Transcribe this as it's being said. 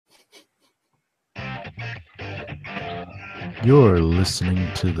You're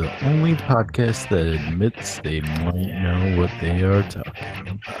listening to the only podcast that admits they might know what they are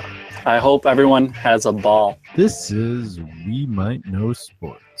talking about. I hope everyone has a ball. This is We Might Know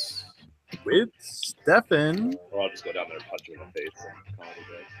Sports with Stefan. Or I'll just go down there and punch him in the face and call it a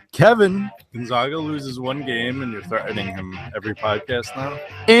day. Kevin. Gonzaga loses one game and you're threatening him every podcast now.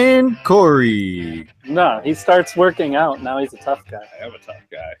 And Corey. No, he starts working out. Now he's a tough guy. I am a tough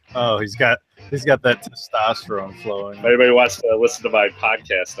guy. Oh, he's got that testosterone flowing. If anybody wants to listen to my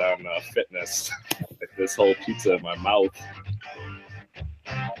podcast on fitness, like this whole pizza in my mouth.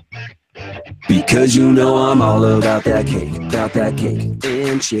 Because you know I'm all about that cake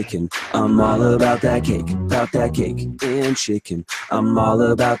and chicken. I'm all about that cake and chicken. I'm all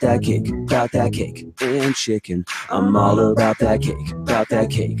about that cake and chicken. I'm all about that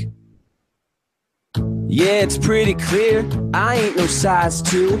cake. Yeah, it's pretty clear, I ain't no size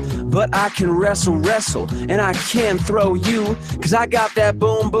 2, but I can wrestle, and I can throw you, 'cause I got that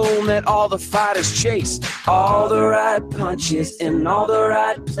boom that all the fighters chase, all the right punches in all the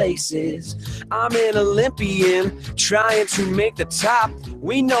right places. I'm an Olympian, trying to make the top.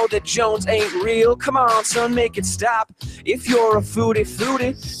 We know that Jones ain't real, come on son, make it stop. If you're a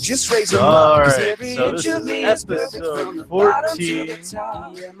foodie, just raise them up, 'cause every inch of me is perfect from the bottom to the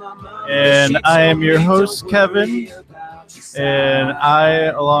top. And I am your host, Kevin, and I,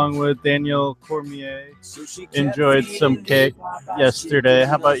 along with Daniel Cormier, enjoyed some cake yesterday.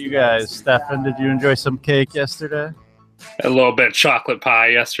 How about you guys? Stefan, did you enjoy some cake yesterday? A little bit of chocolate pie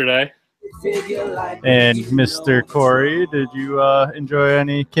yesterday. And Mr. Corey, did you enjoy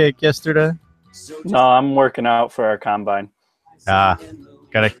any cake yesterday? No, I'm working out for our combine.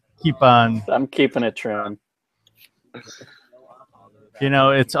 Gotta keep on. I'm keeping it trim. You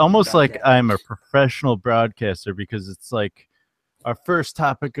know, it's almost like I'm a professional broadcaster because it's like our first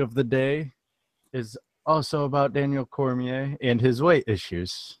topic of the day is also about Daniel Cormier and his weight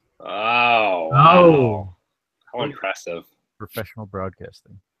issues. Oh. Oh. How impressive. Professional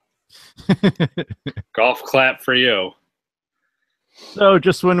broadcasting. Golf clap for you. So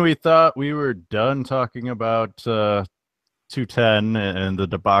just when we thought we were done talking about 210 and the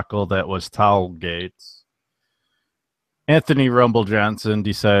debacle that was Towelgate, Anthony Rumble Johnson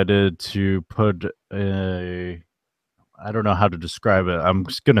decided to put I don't know how to describe it. I'm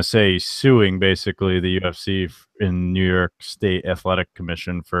just going to say suing basically the UFC in New York State Athletic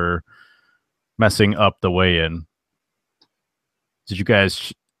Commission for messing up the weigh-in. Did you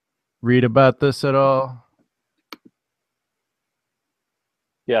guys read about this at all?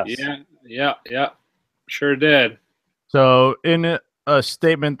 Yes. Yeah. Sure did. So in a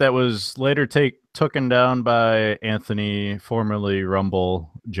statement that was later taken down by Anthony, formerly Rumble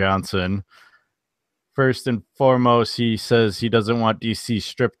Johnson, first and foremost, he says he doesn't want DC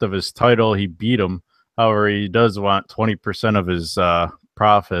stripped of his title. He beat him. However, he does want 20% of his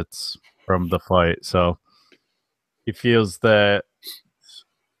profits from the fight. So he feels that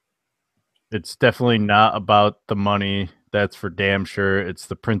it's definitely not about the money. That's for damn sure. It's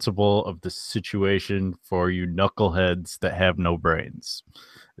the principle of the situation for you knuckleheads that have no brains,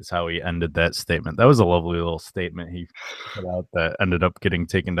 is how he ended that statement. That was a lovely little statement he put out that ended up getting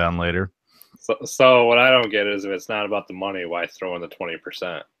taken down later. So what I don't get is if it's not about the money, why throw in the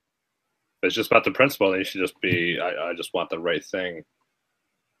 20%? If it's just about the principle, then you should just be, I just want the right thing.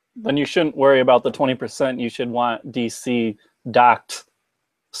 Then you shouldn't worry about the 20%. You should want DC docked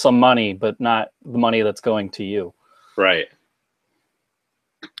some money, but not the money that's going to you. Right.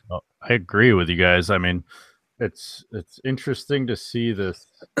 Well, I agree with you guys. I mean, it's interesting to see this.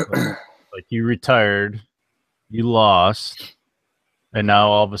 Like you retired, you lost, and now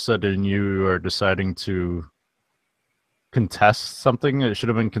all of a sudden you are deciding to contest something that should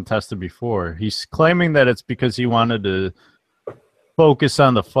have been contested before. He's claiming that it's because he wanted to focus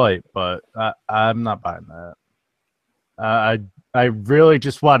on the fight, but I'm not buying that. I really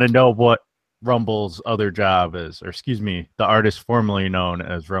just want to know what Rumble's other job is, or excuse me, the artist formerly known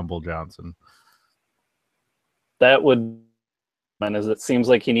as Rumble Johnson. That would, as it seems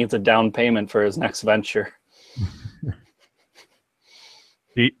like he needs a down payment for his next venture.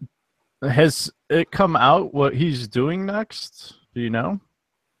 Has it come out what he's doing next? Do you know?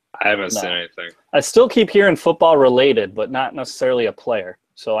 I haven't seen anything. I still keep hearing football related, but not necessarily a player.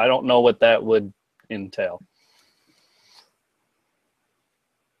 So I don't know what that would entail.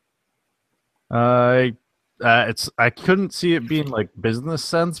 I couldn't see it being like business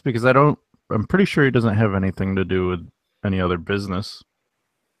sense because I'm pretty sure he doesn't have anything to do with any other business.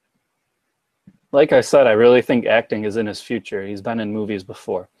 Like I said, I really think acting is in his future. He's been in movies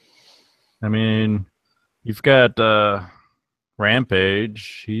before. I mean, you've got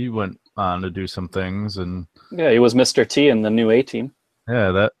Rampage. He went on to do some things, and Yeah, he was Mr. T in the new A Team.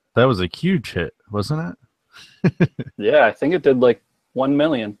 yeah, that was a huge hit, wasn't it? Yeah, I think it did like 1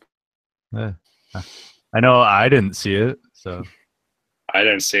 million. Yeah. I know I didn't see it, so I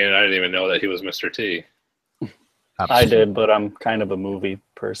didn't see it. I didn't even know that he was Mr. T. I did, but I'm kind of a movie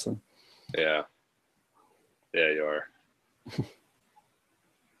person. Yeah. Yeah, you are.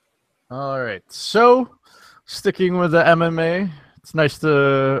 All right, so sticking with the MMA, it's nice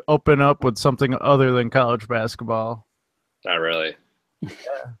to open up with something other than college basketball. Not really.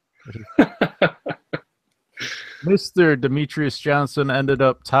 Mr. Demetrius Johnson ended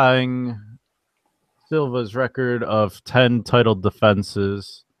up tying Silva's record of 10 title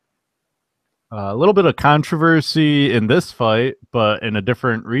defenses. A little bit of controversy in this fight, but in a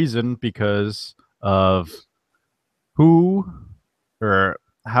different reason because of who or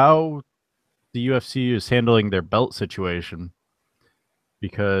how the UFC is handling their belt situation.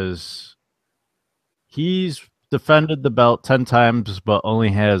 Because he's defended the belt 10 times, but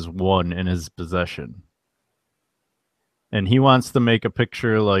only has one in his possession. And he wants to make a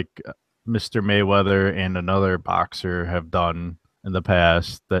picture like Mr. Mayweather and another boxer have done in the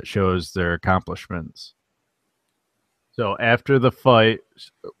past that shows their accomplishments. So after the fight,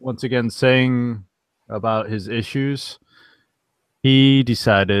 once again saying about his issues, he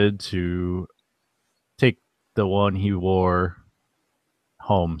decided to take the one he wore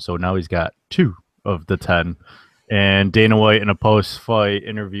home. So now he's got 2 of the 10. And Dana White in a post-fight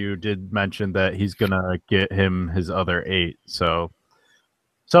interview did mention that he's going to get him his other 8. So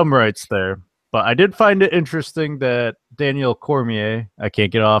some rights there. But I did find it interesting that Daniel Cormier, I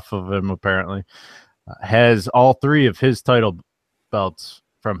can't get off of him apparently, has all 3 of his title belts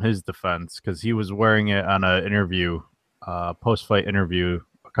from his defense because he was wearing it on an interview, post-fight interview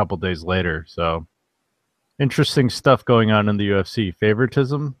a couple days later. So interesting stuff going on in the UFC.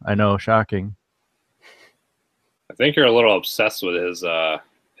 Favoritism? I know, shocking. I think you're a little obsessed with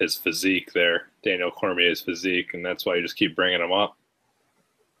his physique there, Daniel Cormier's physique, and that's why you just keep bringing him up.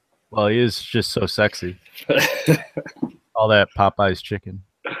 Well, he is just so sexy. All that Popeye's chicken.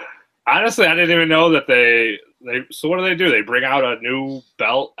 Honestly, I didn't even know that they. So what do? They bring out a new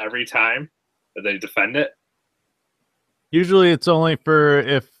belt every time that they defend it? Usually it's only for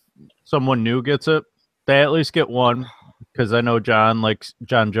if someone new gets it. They at least get one because I know John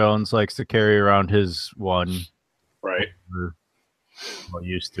Jones likes to carry around his one. Right. Well,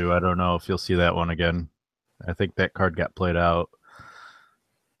 used to. I don't know if you'll see that one again. I think that card got played out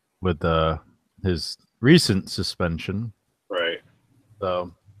with his recent suspension. Right.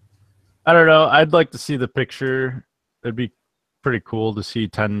 So I don't know. I'd like to see the picture. It'd be pretty cool to see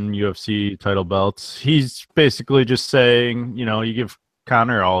 10 UFC title belts. He's basically just saying, you give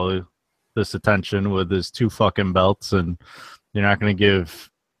Conor all this attention with his 2 fucking belts, and you're not going to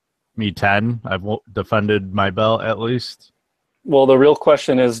give me 10. I've defended my belt at least. Well, the real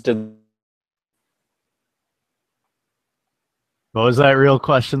question is, What was that real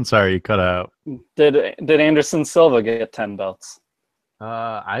question? Sorry, you cut out. did Anderson Silva get 10 belts?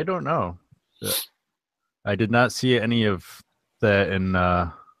 I don't know. I did not see any of that in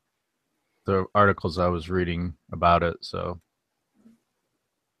the articles I was reading about it. So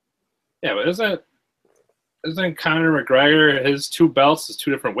yeah, but isn't Conor McGregor, his 2 belts is 2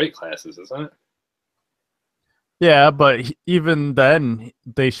 different weight classes, isn't it? yeah, but even then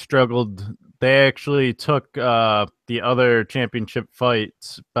they struggled. They actually took the other championship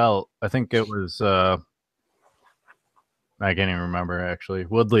fights belt. I think it was I can't even remember actually.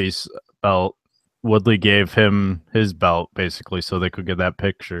 Woodley's belt. Woodley gave him his belt basically so they could get that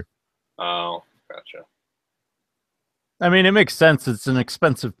picture. Oh, gotcha. I mean, it makes sense. It's an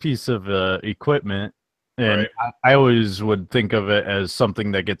expensive piece of equipment. And Right. I always would think of it as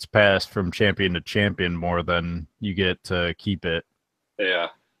something that gets passed from champion to champion more than you get to keep it. Yeah.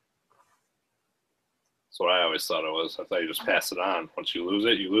 That's what I always thought it was. I thought you just pass it on. Once you lose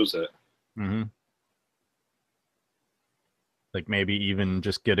it, you lose it. Mm-hmm. Like maybe even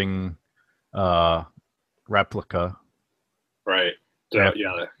just getting replica. Right. Yeah.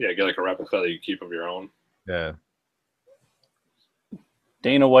 Yeah, get like a replica that you keep of your own. Yeah.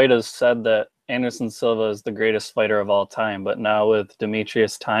 Dana White has said that Anderson Silva is the greatest fighter of all time, but now with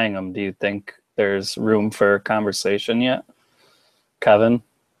Demetrius tying him, do you think there's room for conversation yet? Kevin?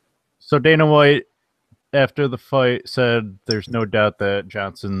 So Dana White, after the fight, said there's no doubt that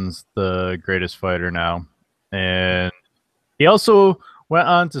Johnson's the greatest fighter now. And he also went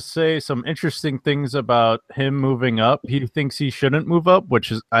on to say some interesting things about him moving up. He thinks he shouldn't move up,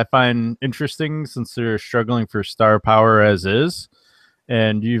 which is I find interesting since they're struggling for star power as is.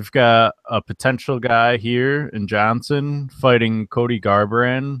 And you've got a potential guy here in Johnson fighting Cody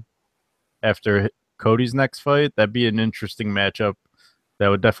Garbrandt, after Cody's next fight. That'd be an interesting matchup. That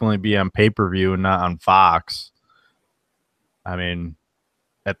would definitely be on pay-per-view and not on Fox. I mean,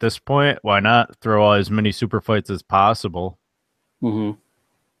 at this point, why not throw as many super fights as possible? Mm-hmm.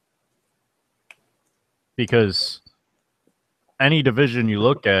 Because any division you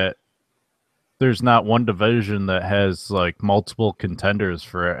look at, there's not one division that has like multiple contenders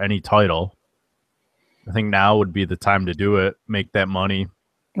for any title. I think now would be the time to do it, make that money.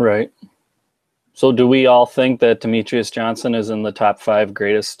 Right. So do we all think that Demetrius Johnson is in the top 5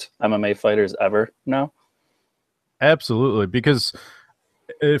 greatest MMA fighters ever now? Absolutely, because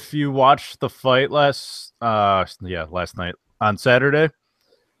if you watch the fight last night on Saturday,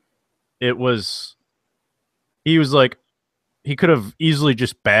 he was like, he could have easily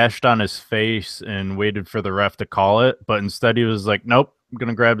just bashed on his face and waited for the ref to call it, but instead he was like, nope, I'm going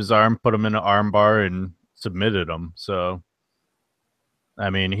to grab his arm, put him in an arm bar, and submitted him. So,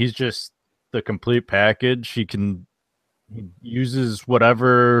 I mean, he's just the complete package. He uses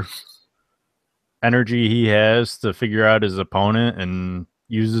whatever energy he has to figure out his opponent and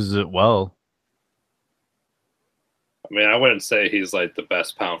uses it well. I mean, I wouldn't say he's like the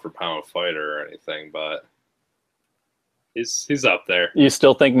best pound for pound fighter or anything, but he's up there. You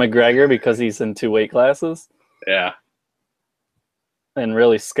still think McGregor because he's in 2 weight classes? Yeah. And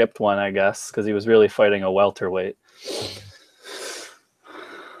really skipped one, I guess, because he was really fighting a welterweight.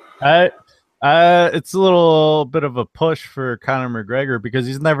 It's a little bit of a push for Conor McGregor because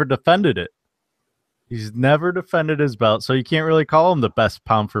he's never defended it. He's never defended his belt, so you can't really call him the best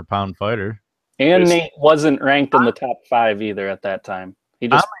pound for pound fighter. And Nate wasn't ranked in the top 5 either at that time.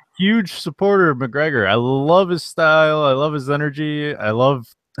 I'm a huge supporter of McGregor. I love his style. I love his energy. I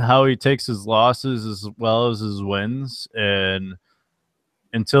love how he takes his losses as well as his wins. And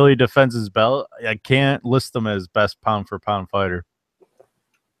until he defends his belt, I can't list him as best pound for pound fighter.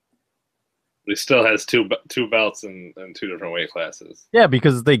 He still has two belts in 2 different weight classes. Yeah,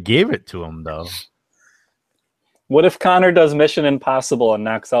 because they gave it to him, though. What if Conor does Mission Impossible and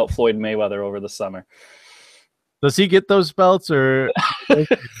knocks out Floyd Mayweather over the summer? Does he get those belts or?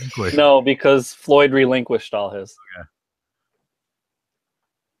 No, because Floyd relinquished all his. Okay.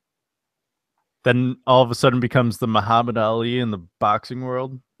 Then all of a sudden becomes the Muhammad Ali in the boxing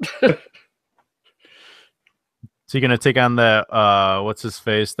world. Is he going to take on that, what's his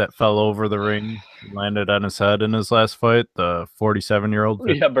face, that fell over the ring, landed on his head in his last fight, the 47-year-old?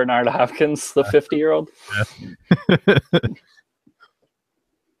 Yeah, Bernard Hopkins, the 50-year-old. Yeah.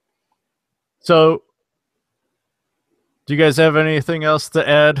 So, do you guys have anything else to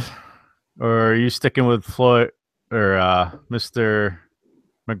add? Or are you sticking with Floyd or Mr.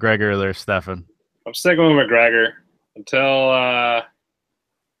 McGregor there, Stefan? I'm sticking with McGregor until...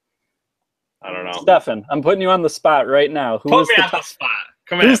 I don't know. Stefan, I'm putting you on the spot right now. Put me on the spot.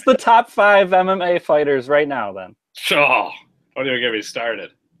 Come on. Who's the top 5 MMA fighters right now, then? Oh, don't even get me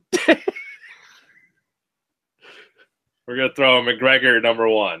started. We're going to throw McGregor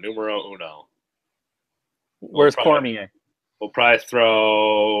numero uno. Where's Cormier? We'll probably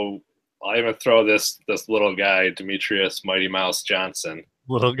throw... I'll even throw this little guy, Demetrius Mighty Mouse Johnson.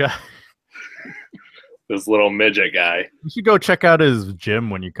 Little guy. This little midget guy. You should go check out his gym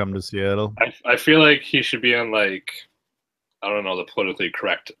when you come to Seattle. I feel like he should be in, like, I don't know the politically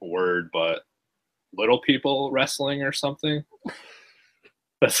correct word, but little people wrestling or something.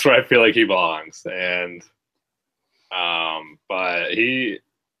 That's where I feel like he belongs. And but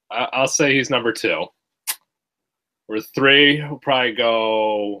I'll say he's number 2. We're 3, we'll probably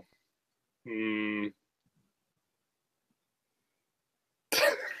go we're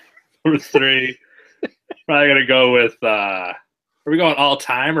 3. Probably gonna go with. Are we going all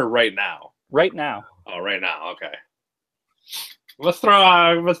time or right now? Right now. Oh, right now. Okay. Let's throw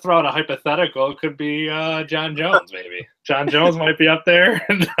out a hypothetical. It could be John Jones, maybe. John Jones might be up there.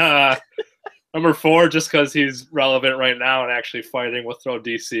 And, number 4, just because he's relevant right now and actually fighting, we'll throw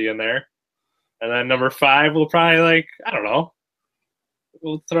DC in there. And then number 5, we'll probably I don't know.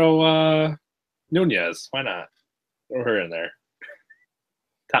 We'll throw Nunez. Why not? Throw her in there.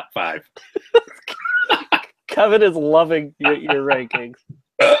 Top 5. Kevin is loving your rankings.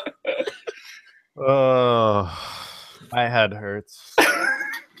 Oh, my head hurts.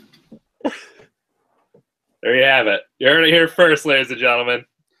 There you have it. You heard it here first, ladies and gentlemen.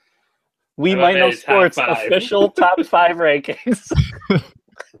 We Might Know Sports official top 5 rankings.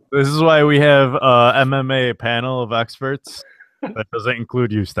 This is why we have MMA panel of experts. That doesn't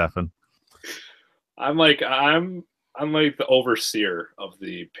include you, Stefan. I'm like the overseer of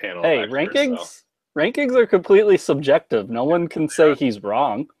the panel. Hey, of experts, rankings. so. Rankings are completely subjective. No one can say he's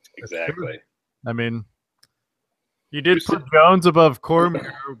wrong. Exactly. I mean, You did put Jones above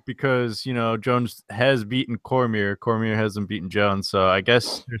Cormier because, you know, Jones has beaten Cormier. Cormier hasn't beaten Jones. So I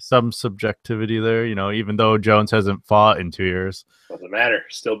guess there's some subjectivity there, you know, even though Jones hasn't fought in 2 years. Doesn't matter.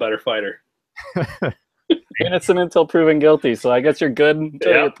 Still better fighter. Innocent until proven guilty. So I guess you're good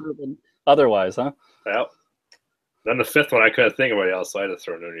until you're proven otherwise, huh? Yep. Then the fifth one, I couldn't think of anybody else, so I had to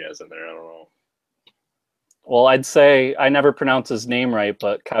throw Nunez in there. I don't know. Well, I'd say I never pronounce his name right,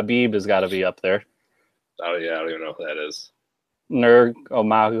 but Khabib has got to be up there. Oh, yeah, I don't even know who that is.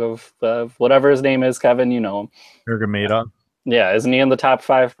 Nurmagomedov, whatever his name is, Kevin, you know him. Nurmagomedov? Yeah, isn't he in the top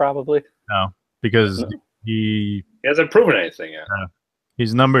 5 probably? No, because he hasn't proven anything yet.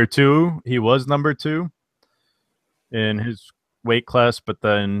 He's number 2. He was number 2 in his weight class, but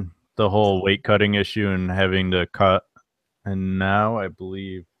then the whole weight cutting issue and having to cut. And now I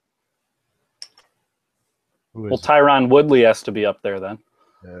believe. Well, Tyron Woodley has to be up there then.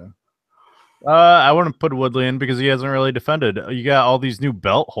 Yeah. I wouldn't put Woodley in because he hasn't really defended. You got all these new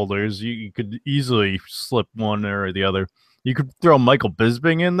belt holders. You could easily slip one or the other. You could throw Michael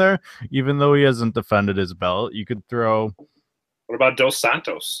Bisping in there, even though he hasn't defended his belt. You could throw. What about Dos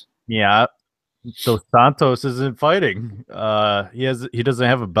Santos? Yeah, Dos Santos isn't fighting. He doesn't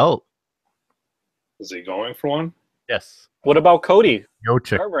have a belt. Is he going for one? Yes. What about Cody?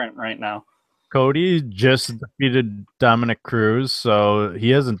 Miocic. Garbrandt right now. Cody just defeated Dominic Cruz, so he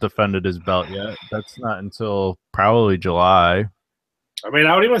hasn't defended his belt yet. That's not until probably July. I mean,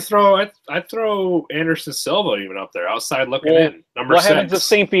 I would even throw. I'd throw Anderson Silva even up there, outside looking in, number 6. What happens if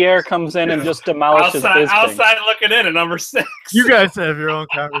St. Pierre comes in and just demolishes outside looking in at number 6? You guys have your own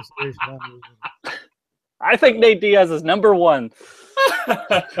conversation. I think Nate Diaz is number 1.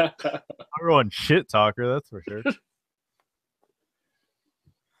 Number 1 shit talker, that's for sure.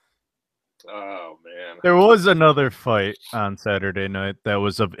 Oh, man. There was another fight on Saturday night that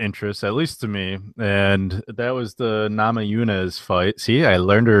was of interest, at least to me, and that was the Namajunas fight. See, I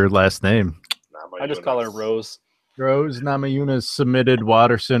learned her last name. I just call her Rose. Rose Namajunas submitted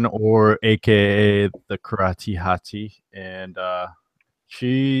Watterson, or a.k.a. the Karate Hati, and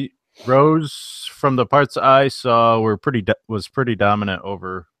Rose, from the parts I saw, was pretty dominant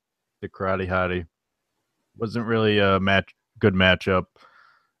over the Karate Hati. Wasn't really a good matchup.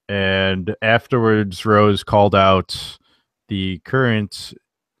 And afterwards, Rose called out the current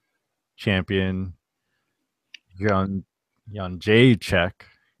champion, Jan Jacek.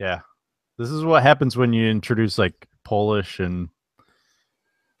 Yeah. This is what happens when you introduce like Polish and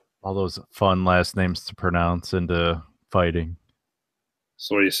all those fun last names to pronounce into fighting.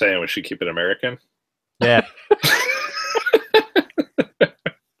 So what are you saying? We should keep it American? Yeah.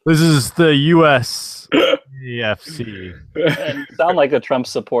 This is the U.S. UFC. You sound like a Trump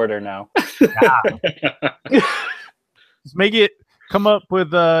supporter now. Just come up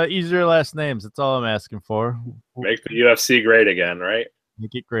with easier last names. That's all I'm asking for. Make the UFC great again, right?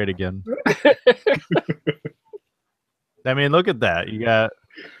 Make it great again. I mean, look at that. You got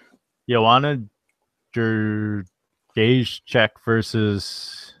Joanna Jędrzejczyk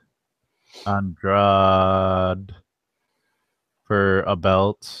versus Andrade for a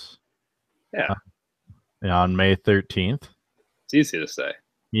belt. Yeah. On May 13th. It's easy to say.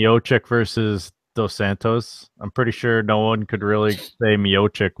 Miocic versus Dos Santos. I'm pretty sure no one could really say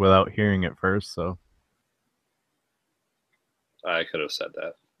Miocic without hearing it first. So I could have said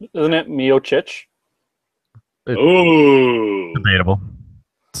that. Isn't it Miocic? Ooh. Debatable.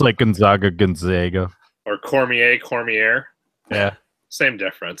 It's like Gonzaga. Or Cormier. Yeah. Same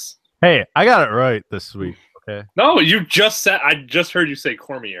difference. Hey, I got it right this week. Okay. No, you just said. I just heard you say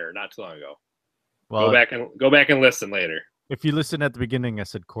Cormier not too long ago. Well, go back and listen later. If you listen at the beginning, I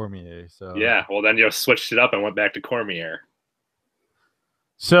said Cormier. So yeah, well then you switched it up and went back to Cormier.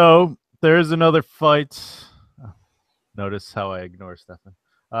 So there is another fight. Oh, notice how I ignore Stefan.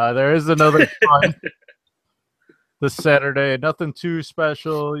 There is another fight this Saturday. Nothing too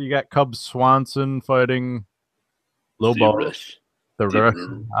special. You got Cub Swanson fighting Lobo. The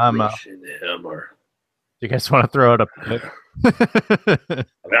Russian hammer. You guys want to throw it up?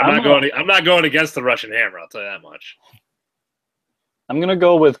 I'm not going against the Russian Hammer. I'll tell you that much. I'm gonna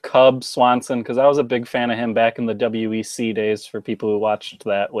go with Cub Swanson because I was a big fan of him back in the WEC days. For people who watched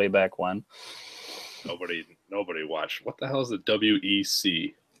that way back when. Nobody watched. What the hell is the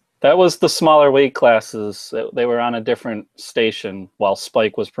WEC? That was the smaller weight classes. They were on a different station while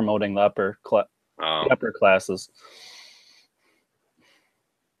Spike was promoting the upper classes.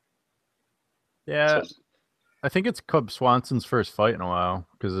 Yeah. I think it's Cub Swanson's first fight in a while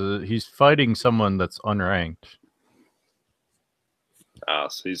because he's fighting someone that's unranked.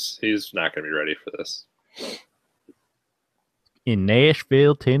 So he's not going to be ready for this. In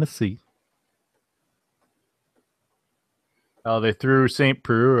Nashville, Tennessee. Oh, they threw St.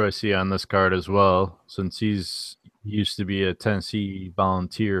 Preux, I see, on this card as well, since he used to be a Tennessee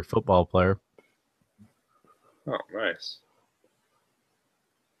Volunteer football player. Oh, nice.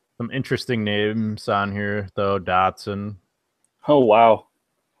 Some interesting names on here, though. Dotson. Oh wow,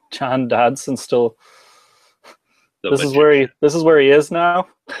 John Dodson still. The This is where he is now.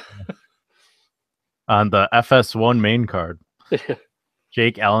 On the FS1 main card,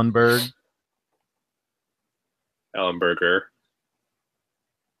 Jake Ellenberg. Ellenberger.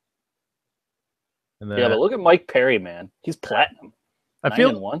 And then, Yeah, but look at Mike Perry, man. He's platinum. I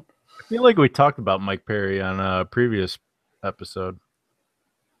 9-1. I feel like we talked about Mike Perry on a previous episode.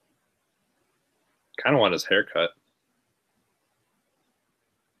 Kind of want his haircut.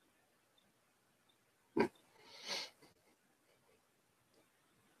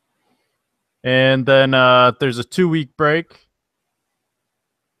 And then there's a 2-week break.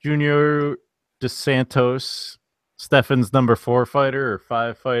 Junior DeSantos, Stefan's number 4 fighter or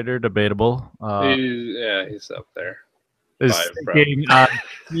 5 fighter, debatable. He's up there. Is 5, taking on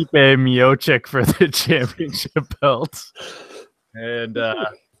Stipe Miocic for the championship belt. And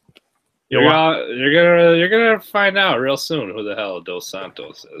You're gonna find out real soon who the hell Dos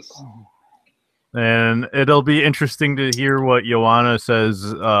Santos is. And it'll be interesting to hear what Joanna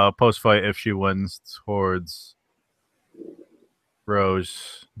says post-fight if she wins towards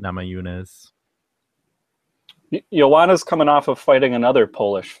Rose Namajunas. Joanna's coming off of fighting another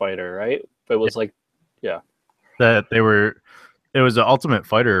Polish fighter, right? It was like, That it was an Ultimate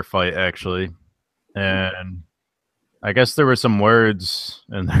Fighter fight, actually. And I guess there were some words,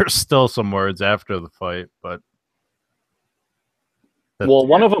 and there's still some words after the fight, but well,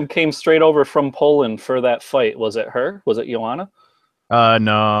 one of them came straight over from Poland for that fight. Was it her? Was it Joanna?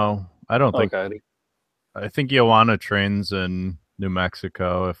 No, I don't think. Okay. I think Joanna trains in New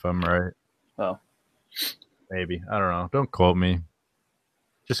Mexico, if I'm right. Oh. Maybe. I don't know. Don't quote me.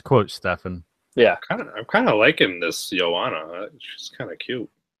 Just quote Stefan. Yeah. I'm kind of liking this Joanna. She's kind of cute.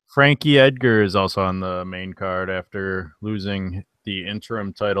 Frankie Edgar is also on the main card after losing the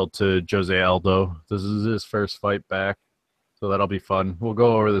interim title to Jose Aldo. This is his first fight back, so that'll be fun. We'll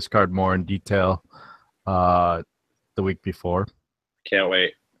go over this card more in detail the week before. Can't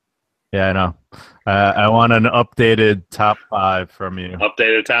wait. Yeah, I know. I want an updated top 5 from you.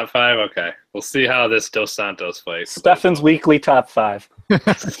 Updated top 5? Okay. We'll see how this Dos Santos fight. Stefan's weekly top 5.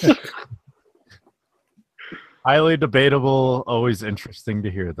 Highly debatable. Always interesting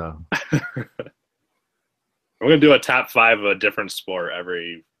to hear, though. I'm going to do a top 5 of a different sport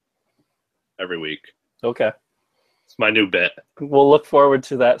every week. Okay. It's my new bit. We'll look forward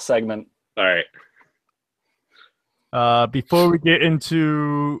to that segment. All right. Before we get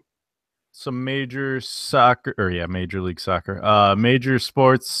into some major league soccer, major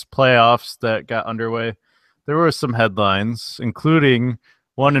sports playoffs that got underway, there were some headlines, including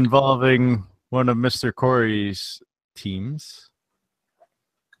one involving one of Mr. Corey's teams.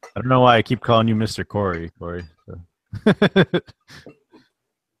 I don't know why I keep calling you Mr. Corey. So.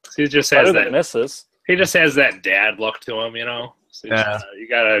 He just has that. Misses. He just has that dad look to him, you know. So you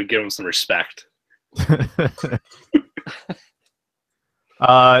gotta give him some respect.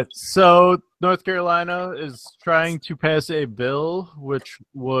 So North Carolina is trying to pass a bill which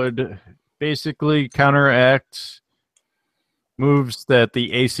would basically counteract moves that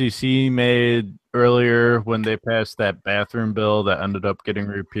the ACC made earlier when they passed that bathroom bill that ended up getting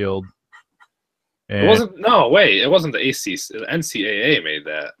repealed. And It wasn't the ACC. The NCAA made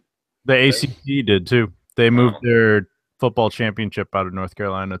that. the ACC did too. They moved their football championship out of North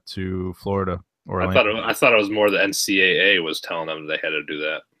Carolina to Florida. I thought it was more the NCAA was telling them they had to do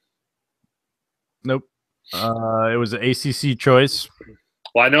that. Nope. It was an ACC choice.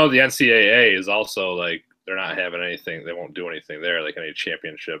 Well, I know the NCAA is also like they're not having anything. They won't do anything there, like any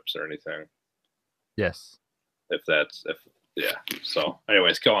championships or anything. Yes. So,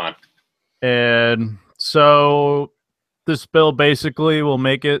 anyways, go on. And so this bill basically will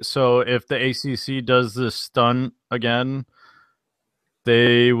make it so if the ACC does this stunt again,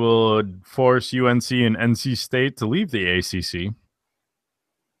 they will force UNC and NC State to leave the ACC,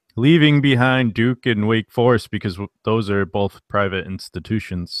 leaving behind Duke and Wake Forest because those are both private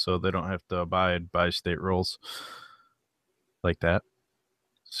institutions, so they don't have to abide by state rules like that.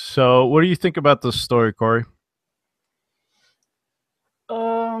 So what do you think about this story, Corey?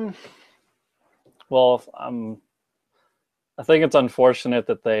 Well, I think it's unfortunate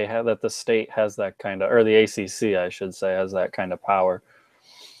that the state has that kind of, or the ACC, I should say, has that kind of power.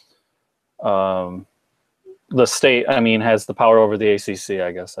 The state, has the power over the ACC,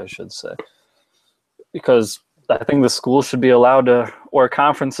 I guess I should say, because I think the schools should be allowed to, or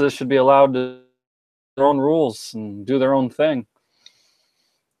conferences should be allowed to their own rules and do their own thing.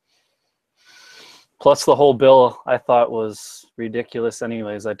 Plus, the whole bill I thought was ridiculous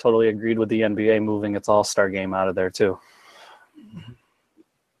anyways. I totally agreed with the NBA moving its All-Star game out of there, too.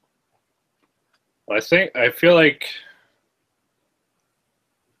 I feel like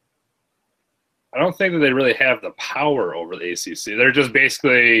I don't think that they really have the power over the ACC. They're just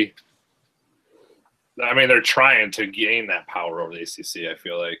basically, I mean, they're trying to gain that power over the ACC, I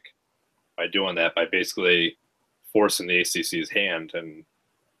feel like, by doing that, by basically forcing the ACC's hand. And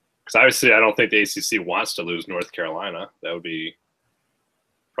because obviously I don't think the ACC wants to lose North Carolina. That would be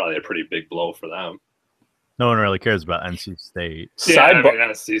probably a pretty big blow for them. No one really cares about NC State. Yeah, I mean,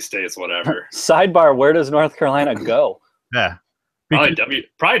 NC State's whatever. Sidebar, where does North Carolina go? Yeah. Probably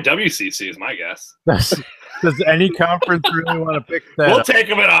WCC is my guess. Does any conference really want to pick that We'll up? take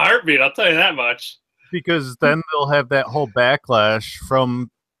them in a heartbeat, I'll tell you that much. Because then they'll have that whole backlash from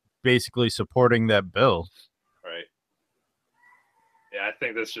basically supporting that bill. Right. Yeah, I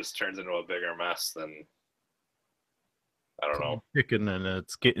think this just turns into a bigger mess than, I don't know. Chicken, and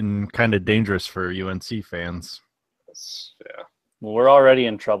it's getting kind of dangerous for UNC fans. Yeah. Well, we're already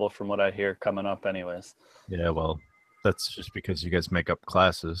in trouble from what I hear coming up anyways. Yeah, well, that's just because you guys make up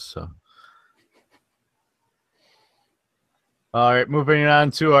classes. So, all right, moving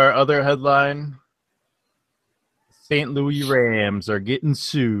on to our other headline. St. Louis Rams are getting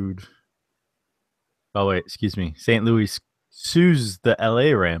sued. Oh, wait, excuse me. St. Louis sues the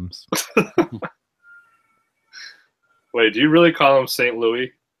LA Rams. Wait, do you really call them St.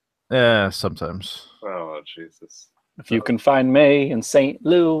 Louis? Yeah, sometimes. Oh, Jesus. If you can find May in St.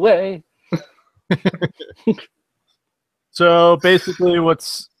 Louis. So basically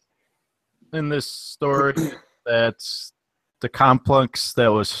what's in this story that the complex that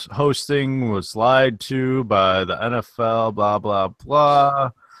was hosting was lied to by the NFL, blah, blah,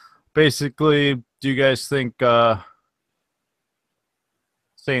 blah. Basically, do you guys think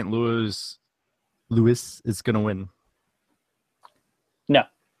St. Louis is going to win? No.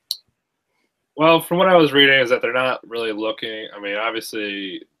 Well, from what I was reading is that they're not really looking. I mean,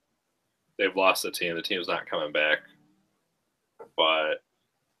 obviously, they've lost the team. The team's not coming back. But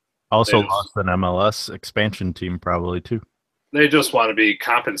Also lost an MLS expansion team probably too. They just want to be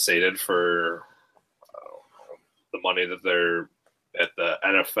compensated for the money that they're at the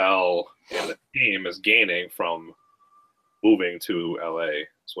NFL and the team is gaining from moving to LA.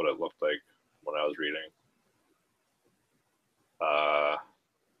 That's what it looked like when I was reading.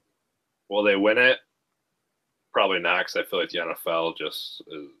 Will they win it? Probably not, because I feel like the NFL just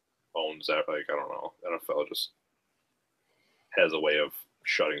owns that. Like, I don't know. NFL just has a way of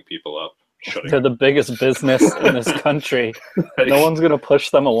shutting people up. They're the biggest business in this country. No one's going to push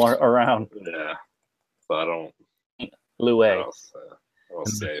them around. Yeah. So I don't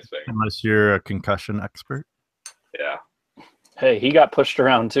say anything. Unless you're a concussion expert. Yeah. Hey, he got pushed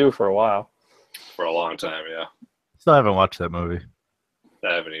around too for a while. For a long time, yeah. Still haven't watched that movie.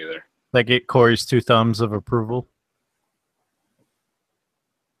 I haven't either. That get Corey's 2 thumbs of approval?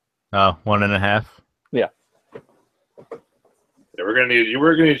 Oh, 1.5. Yeah. Yeah, we're gonna need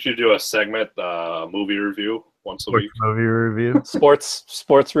you to do a segment, movie review once a week. Movie review. Sports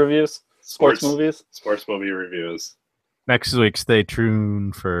reviews. Sports movies. Sports movie reviews. Next week, stay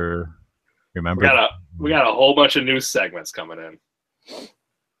tuned for. Remember, we got a whole bunch of new segments coming in.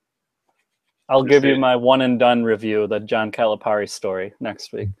 I'll give you my one and done review, the John Calipari story,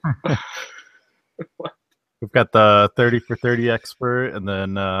 next week. We've got the 30 for 30 expert, and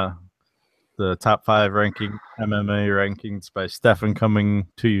then the top 5 ranking MMA rankings by Stefan coming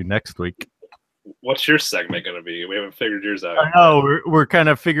to you next week. What's your segment going to be? We haven't figured yours out. I know we're kind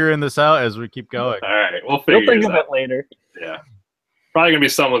of figuring this out as we keep going. All right, we'll figure You'll think yours of out. it later. Yeah, probably gonna be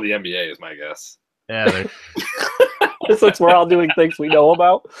some of the NBA is my guess. Yeah. Since we're all doing things we know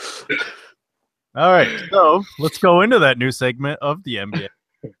about. All right, so let's go into that new segment of the NBA.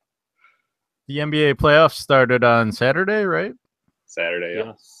 The NBA playoffs started on Saturday, right? Saturday, yeah.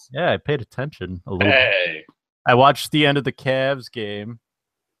 Yes. Yeah, I paid attention a little bit. Hey, I watched the end of the Cavs game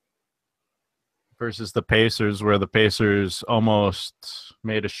versus the Pacers, where the Pacers almost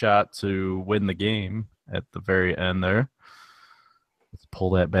made a shot to win the game at the very end there. Let's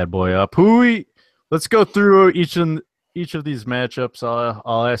pull that bad boy up. Let's go through each of these matchups.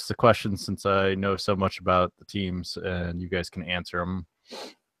 I'll ask the questions since I know so much about the teams, and you guys can answer them.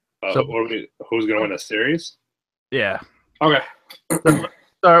 Who's going to win a series? Yeah. Okay.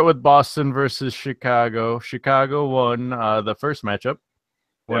 Start with Boston versus Chicago. Chicago won the first matchup,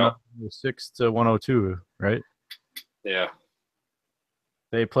 106 to 102, right? Yeah.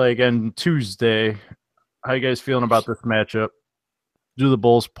 They play again Tuesday. How you guys feeling about this matchup? Do the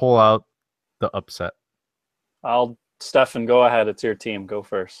Bulls pull out the upset? Stefan, go ahead. It's your team. Go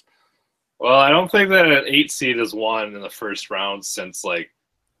first. Well, I don't think that an 8 seed has won in the first round since, like,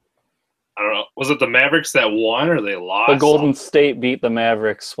 I don't know. Was it the Mavericks that won or they lost? The Golden State beat the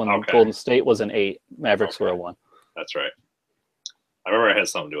Mavericks when Golden State was an 8. Mavericks were a 1. That's right. I remember it had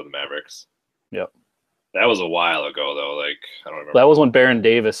something to do with the Mavericks. Yep. That was a while ago, though. Like, I don't remember. That was when Baron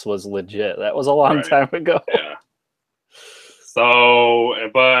Davis was legit. That was a long time ago. Yeah. So,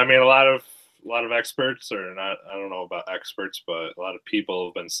 but I mean, a lot of experts, or not, I don't know about experts, but a lot of people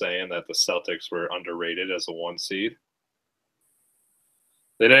have been saying that the Celtics were underrated as a 1 seed.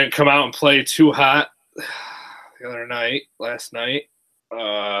 They didn't come out and play too hot last night.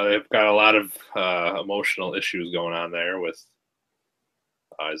 They've got a lot of emotional issues going on there with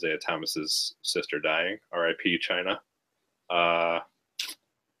Isaiah Thomas's sister dying. R.I.P. China. I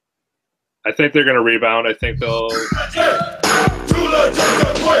think they're going to rebound. I think they'll.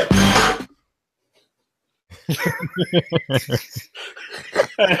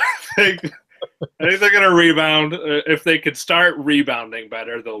 I think they're going to rebound. If they could start rebounding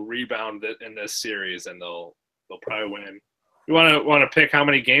better, they'll rebound it in this series, and they'll probably win. You want to pick how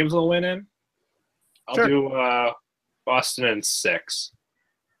many games they'll win in? I'll do Boston in 6.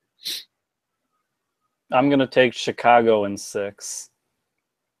 I'm going to take Chicago in 6.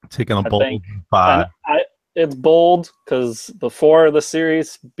 Taking a bold 5. It's bold because before the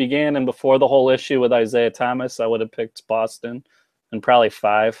series began and before the whole issue with Isaiah Thomas, I would have picked Boston and probably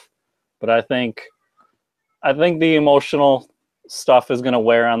 5. But I think the emotional stuff is going to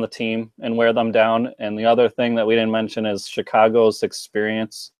wear on the team and wear them down. And the other thing that we didn't mention is Chicago's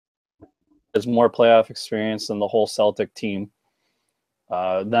experience. There's more playoff experience than the whole Celtic team.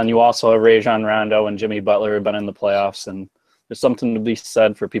 Then you also have Rajon Rondo and Jimmy Butler who have been in the playoffs, and there's something to be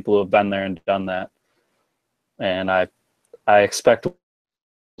said for people who have been there and done that. And I expect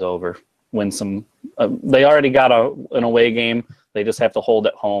over win some. They already got an away game. They just have to hold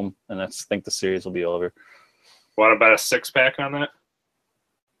at home, and I think the series will be over. What about a 6-pack on that?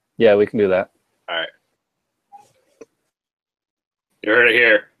 Yeah, we can do that. All right. You heard it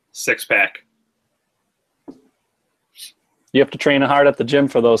here. 6-pack. You have to train hard at the gym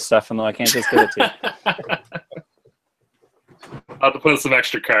for those, Stefan, though. I can't just give it to you. I'll have to put some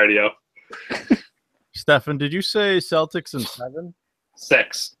extra cardio. Stefan, did you say Celtics in 7?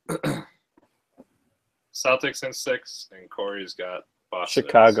 6. Celtics in 6, and Corey's got Boston.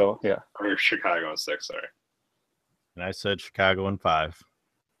 Chicago, yeah. Or Chicago in 6, sorry. And I said Chicago in 5.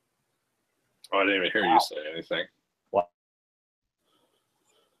 Oh, I didn't even hear you say anything. What?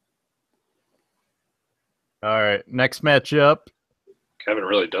 All right, next matchup. Kevin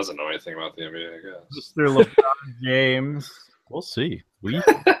really doesn't know anything about the NBA, I guess. Mr. LeBron James. We'll see.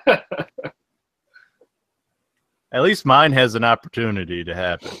 At least mine has an opportunity to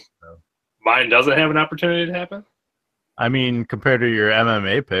happen. So. Mine doesn't have an opportunity to happen? I mean, compared to your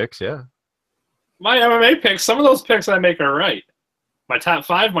MMA picks, yeah. My MMA picks, some of those picks I make are right. My top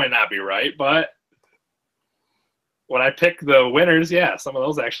 5 might not be right, but when I pick the winners, yeah, some of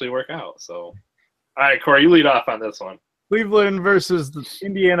those actually work out. So, all right, Corey, you lead off on this one. Cleveland versus the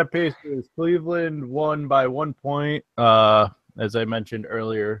Indiana Pacers. Cleveland won by 1 point. As I mentioned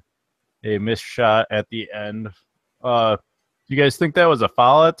earlier, a missed shot at the end. Do you guys think that was a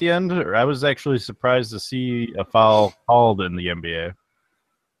foul at the end? Or I was actually surprised to see a foul called in the NBA.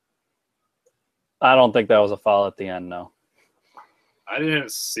 I don't think that was a foul at the end, no. I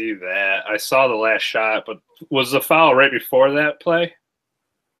didn't see that. I saw the last shot, but was the foul right before that play?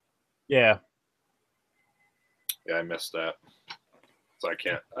 Yeah. Yeah, I missed that. So I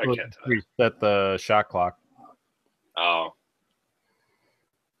can't tell. Reset the shot clock. Oh.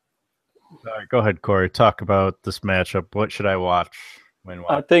 All right, go ahead, Corey. Talk about this matchup. What should I watch?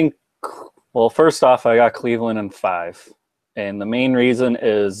 I think, well, first off, I got Cleveland in 5. And the main reason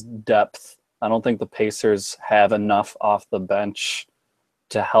is depth. I don't think the Pacers have enough off the bench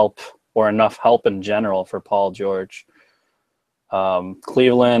to help, or enough help in general for Paul George.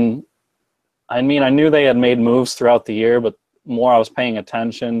 Cleveland, I mean, I knew they had made moves throughout the year, but more I was paying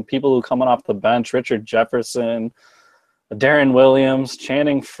attention. People who coming off the bench, Richard Jefferson, Darren Williams,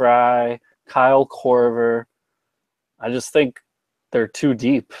 Channing Frye, Kyle Korver. I just think they're too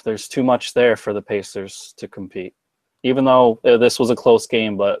deep. There's too much there for the Pacers to compete. Even though this was a close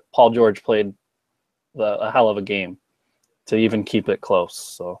game, but Paul George played a hell of a game to even keep it close.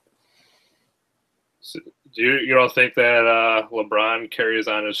 So you don't think that LeBron carries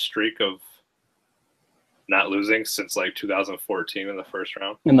on his streak of not losing since like 2014 in the first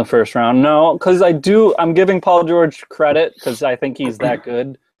round? In the first round, no, because I'm giving Paul George credit because I think he's that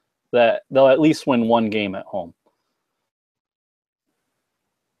good that they'll at least win 1 game at home.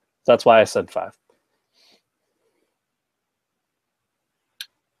 That's why I said 5.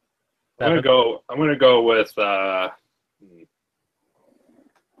 I'm gonna go with.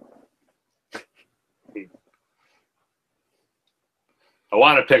 I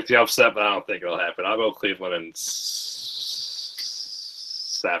want to pick the upset, but I don't think it'll happen. I'll go Cleveland in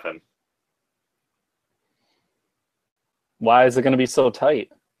 7. Why is it going to be so tight?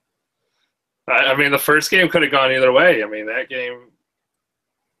 I mean, the first game could have gone either way. I mean, that game,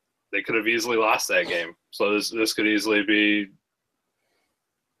 they could have easily lost that game. So this could easily be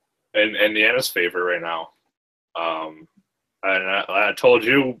in Indiana's favor right now. And I've told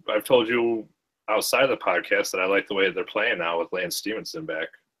you outside of the podcast that I like the way they're playing now with Lance Stevenson back.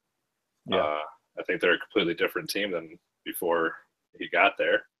 Yeah. I think they're a completely different team than before he got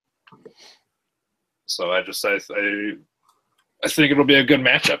there. So I think it'll be a good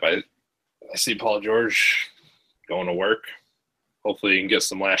matchup. I see Paul George going to work. Hopefully he can get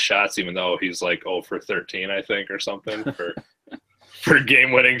some last shots, even though he's like 0 for 13, I think, or something for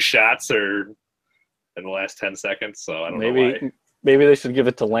game-winning shots or in the last 10 seconds. So I don't know why. Maybe they should give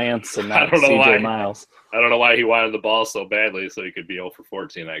it to Lance and not CJ Miles. I don't know why he wanted the ball so badly so he could be 0 for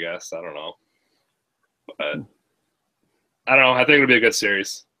 14, I guess. I don't know. But I don't know. I think it'll be a good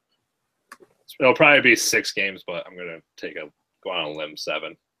series. It'll probably be 6 games, but I'm going to go on a limb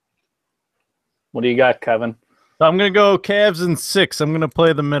 7. What do you got, Kevin? I'm going to go Cavs in 6. I'm going to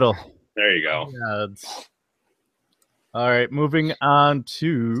play the middle. There you go. All right, moving on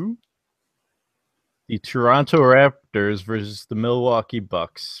to the Toronto Raptors versus the Milwaukee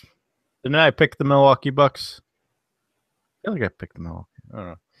Bucks. Didn't I pick the Milwaukee Bucks? I feel like I picked the Milwaukee. I don't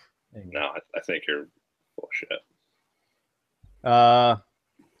know. No, I think you're bullshit.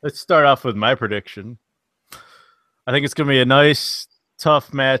 Let's start off with my prediction. I think it's going to be a nice,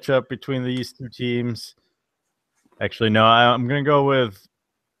 tough matchup between these two teams. Actually, no, I'm going to go with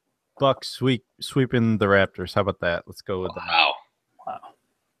Bucks sweeping the Raptors. How about that? Let's go with that.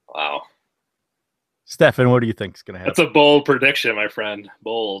 Wow. Stefan, what do you think is going to happen? That's a bold prediction, my friend.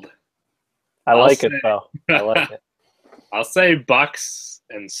 Bold. I like it, though. I like it. I'll say Bucks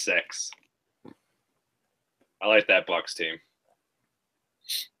in 6. I like that Bucks team.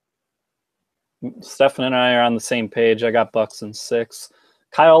 Stefan and I are on the same page. I got Bucks in 6.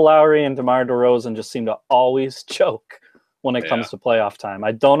 Kyle Lowry and DeMar DeRozan just seem to always choke when it comes to playoff time.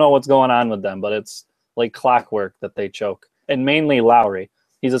 I don't know what's going on with them, but it's like clockwork that they choke. And mainly Lowry.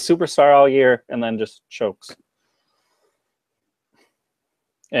 He's a superstar all year and then just chokes.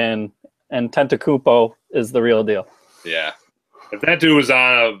 And Tentacumpo is the real deal. Yeah. If that dude was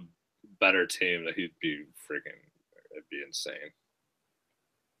on a better team, that he'd be it'd be insane.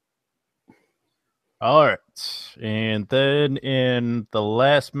 All right. And then in the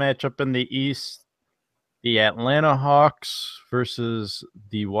last matchup in the East, the Atlanta Hawks versus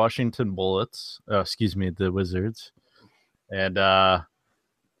the Washington Bullets. The Wizards. And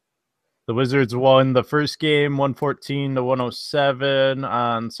the Wizards won the first game 114-107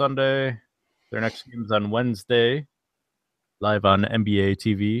 on Sunday. Their next game's on Wednesday, live on NBA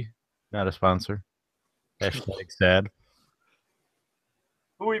TV. Not a sponsor. Hashtag sad.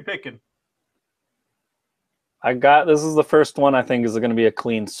 Who are we picking? This is the first one I think is going to be a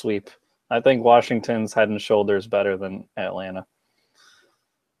clean sweep. I think Washington's head and shoulders better than Atlanta.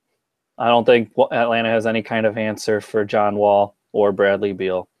 I don't think Atlanta has any kind of answer for John Wall or Bradley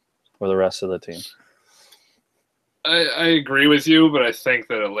Beal or the rest of the team. I agree with you, but I think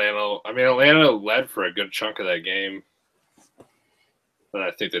that Atlanta led for a good chunk of that game. And I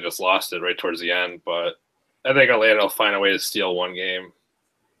think they just lost it right towards the end. But I think Atlanta will find a way to steal one game.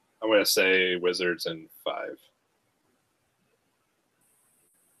 I'm going to say Wizards in 5.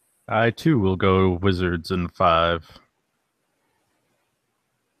 I, too, will go Wizards in 5.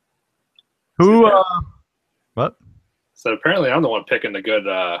 What? So apparently I'm the one picking the good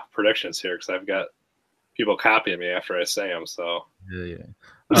predictions here because I've got people copying me after I say them. So yeah.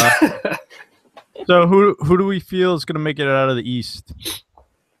 So who do we feel is going to make it out of the East?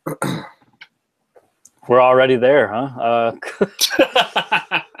 We're already there, huh?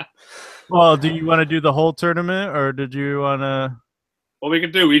 Well, do you want to do the whole tournament, or did you want to? Well, we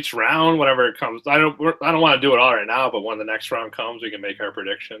can do each round whenever it comes. I don't want to do it all right now, but when the next round comes, we can make our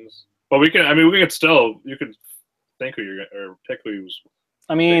predictions. But we can. I mean, we can still. You can think who you're or pick who's.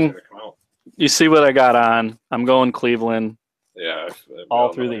 I mean, you see what I got on. I'm going Cleveland. Yeah,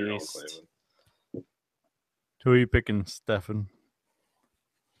 all through the East. Who are you picking, Stefan?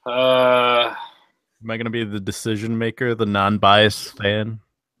 Am I going to be the decision maker, the non-biased fan?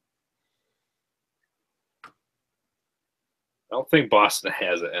 I don't think Boston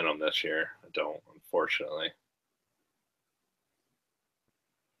has it in them this year. I don't, unfortunately.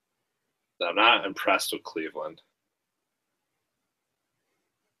 I'm not impressed with Cleveland.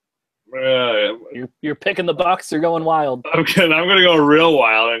 You're picking the Bucks. You're going wild. I'm gonna go real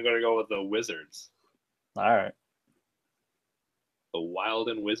wild. I'm gonna go with the Wizards. All right. The Wild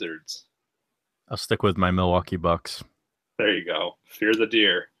and Wizards. I'll stick with my Milwaukee Bucks. There you go. Fear the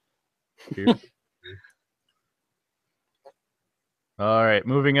deer. All right,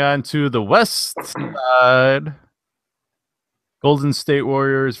 moving on to the West side. Golden State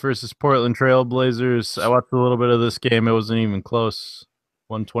Warriors versus Portland Trail Blazers. I watched a little bit of this game. It wasn't even close.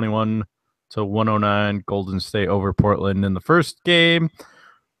 121 to 109. Golden State over Portland in the first game.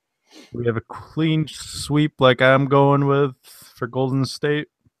 We have a clean sweep like I'm going with for Golden State.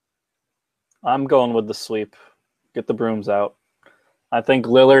 I'm going with the sweep. Get the brooms out. I think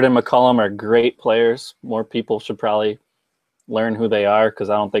Lillard and McCollum are great players. More people should probably learn who they are because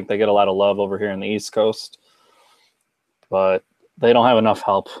I don't think they get a lot of love over here in the East Coast. But they don't have enough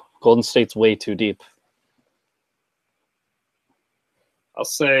help. Golden State's way too deep. I'll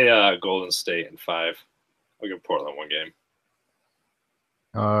say Golden State in 5. I'll give Portland 1 game.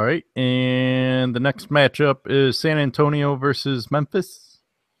 All right, and the next matchup is San Antonio versus Memphis.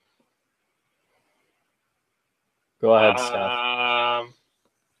 Go ahead, Steph.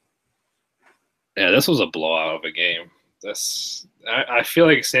 Yeah, this was a blowout of a game. I feel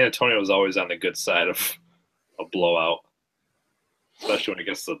like San Antonio was always on the good side of a blowout, especially when it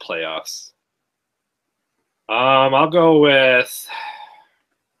gets to the playoffs. I'll go with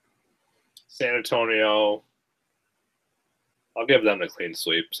San Antonio. I'll give them the clean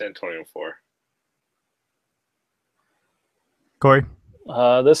sweep. San Antonio 4. Corey?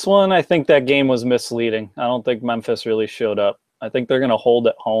 This one, I think that game was misleading. I don't think Memphis really showed up. I think they're going to hold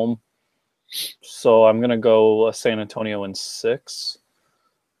at home. So I'm going to go San Antonio in 6.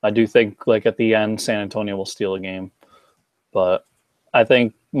 I do think, like, at the end, San Antonio will steal a game. But I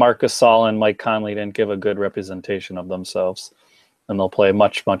think Marc Gasol and Mike Conley didn't give a good representation of themselves. And they'll play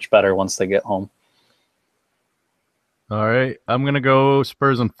much, much better once they get home. All right, I'm going to go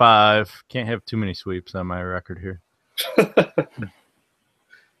Spurs in 5. Can't have too many sweeps on my record here.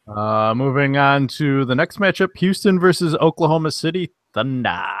 Moving on to the next matchup, Houston versus Oklahoma City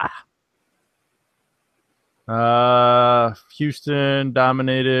Thunder. Houston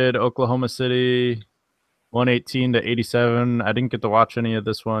dominated Oklahoma City 118 to 87. I didn't get to watch any of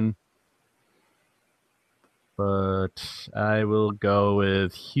this one, but I will go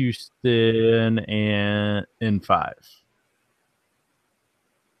with Houston and in 5.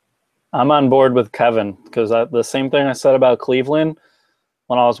 I'm on board with Kevin because the same thing I said about Cleveland.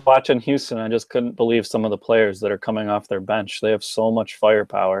 When I was watching Houston, I just couldn't believe some of the players that are coming off their bench. They have so much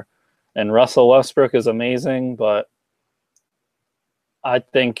firepower. And Russell Westbrook is amazing, but I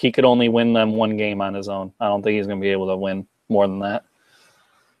think he could only win them 1 game on his own. I don't think he's going to be able to win more than that.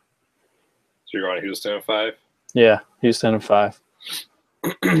 So you're going Houston in 5? Yeah, Houston in 5.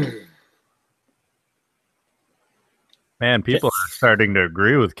 Man, people are starting to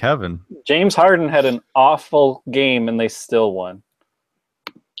agree with Kevin. James Harden had an awful game, and they still won.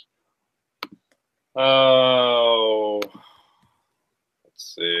 Oh,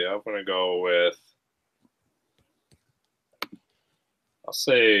 let's see. I'm going to go with, I'll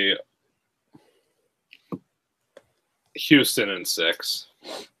say Houston in 6.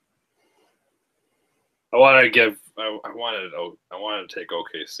 I wanted to take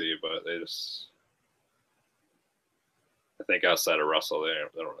OKC, but they just, I think outside of Russell, they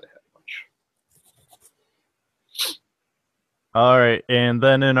don't really have much. All right, and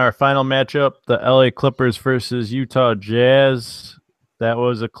then in our final matchup, the LA Clippers versus Utah Jazz. That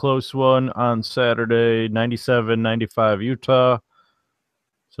was a close one on Saturday, 97-95 Utah.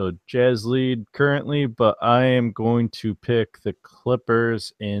 So Jazz lead currently, but I am going to pick the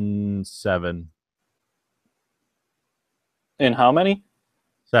Clippers in 7. In how many?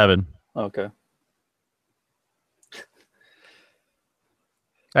 7. Okay.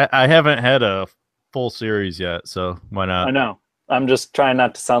 I haven't had a full series yet, so why not? I know. I'm just trying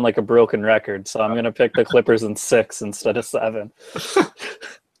not to sound like a broken record, so I'm going to pick the Clippers in 6 instead of 7.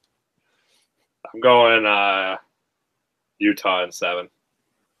 I'm going Utah in 7.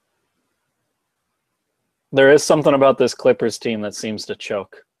 There is something about this Clippers team that seems to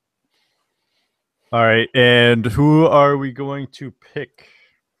choke. All right, and who are we going to pick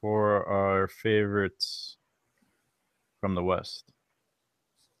for our favorites from the West?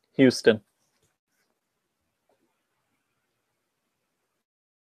 Houston.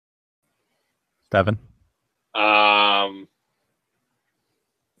 Devin? I'll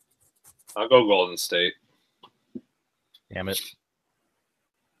go Golden State. Damn it.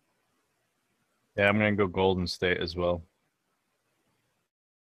 Yeah, I'm going to go Golden State as well.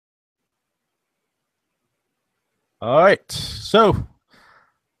 All right, so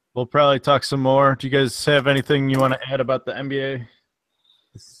We'll probably talk some more. Do you guys have anything you want to add about the NBA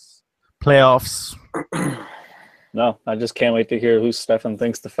playoffs? No, I just can't wait to hear who Stefan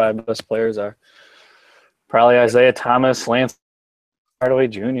thinks the 5 best players are. Probably Isaiah Thomas, Lance Hardaway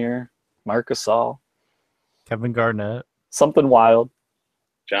Jr., Marc Gasol. Kevin Garnett. Something wild.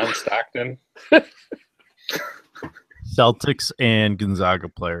 John Stockton. Celtics and Gonzaga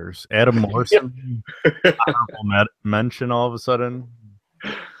players. Adam Morrison. Honorable mention all of a sudden.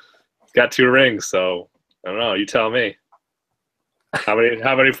 He's got 2 rings, so I don't know. You tell me. How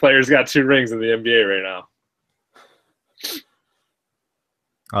many players got 2 rings in the NBA right now?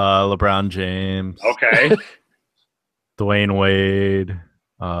 LeBron James. Okay. Dwayne Wade.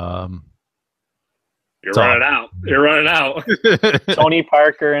 You're running out. You're running out. Tony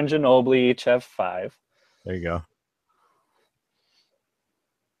Parker and Ginobili each have 5. There you go.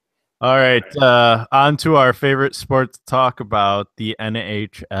 All right. On to our favorite sport to talk about, the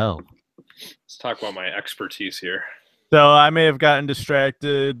NHL. Let's talk about my expertise here. So I may have gotten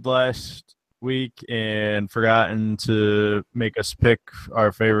distracted last week and forgotten to make us pick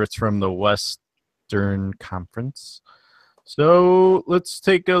our favorites from the Western Conference. So let's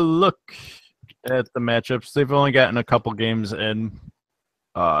take a look at the matchups. They've only gotten a couple games in.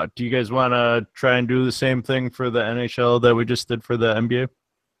 Do you guys want to try and do the same thing for the NHL that we just did for the NBA?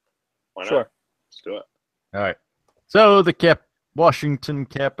 Why not? Sure. Let's do it. All right. So the Washington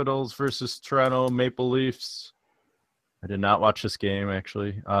Capitals versus Toronto Maple Leafs. I did not watch this game,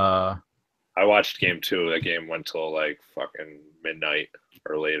 actually. I watched game 2. That game went till like fucking midnight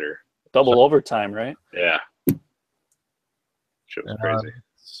or later. Double overtime, right? Yeah. Shit was crazy.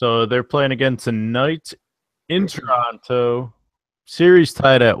 So they're playing again tonight in Toronto. Series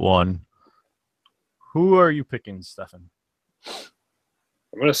tied at 1. Who are you picking, Stefan?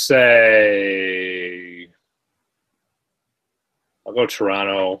 I'm going to say I'll go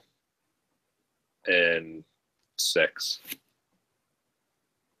Toronto in 6.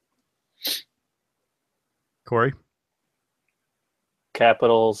 Corey?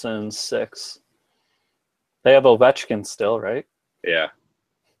 Capitals in 6. They have Ovechkin still, right? Yeah.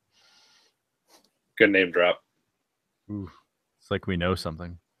 Good name drop. Ooh, it's like we know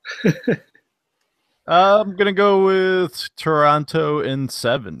something. I'm going to go with Toronto in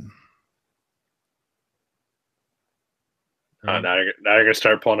 7. Now you're going to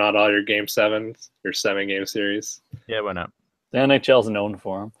start pulling out all your game 7s, your 7-game series. Yeah, why not? The NHL's known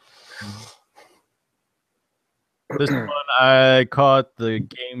for them. This one, I caught the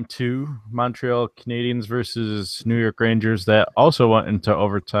game 2, Montreal Canadiens versus New York Rangers, that also went into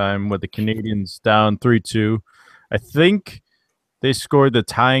overtime with the Canadiens down 3-2. I think they scored the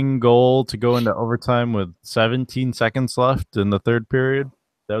tying goal to go into overtime with 17 seconds left in the third period.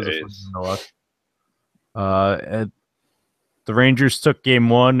 That was a fun one. The Rangers took game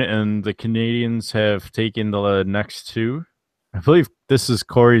 1, and the Canadiens have taken the next 2. I believe this is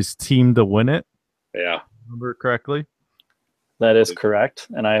Corey's team to win it. Yeah. Remember correctly? That is correct.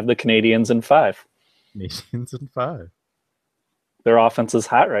 And I have the Canadians in 5. Canadiens in 5. Their offense is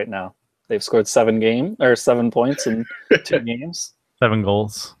hot right now. They've scored 7 points in 2 games. 7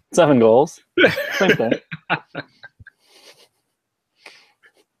 goals. 7 goals. Same thing.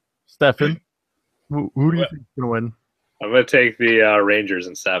 Stefan, who do you think is going to win? I'm going to take the Rangers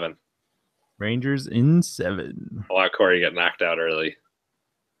in 7. Rangers in 7. I'll let Corey get knocked out early.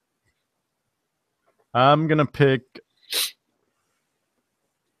 I'm going to pick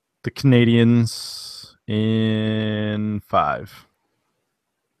the Canadiens in 5.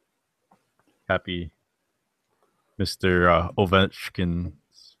 Happy Mr.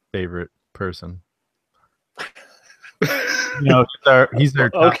 Ovechkin's favorite person. He's their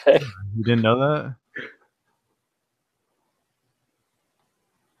top. Okay. You didn't know that?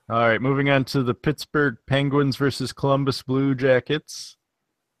 All right, moving on to the Pittsburgh Penguins versus Columbus Blue Jackets.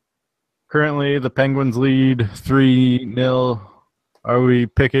 Currently, the Penguins lead 3-0. Are we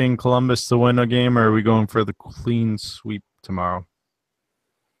picking Columbus to win a game, or are we going for the clean sweep tomorrow?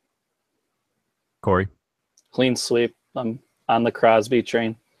 Corey? Clean sweep. I'm on the Crosby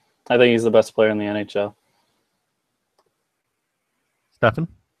train. I think he's the best player in the NHL. Stefan?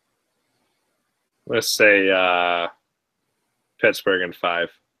 I'm going to say Pittsburgh in 5.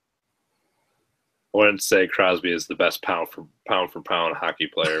 I wouldn't say Crosby is the best pound for pound hockey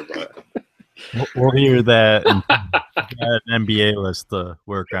player, but we'll hear that and an NBA list to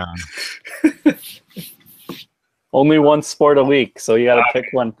work on. Only one sport a week, so you got to pick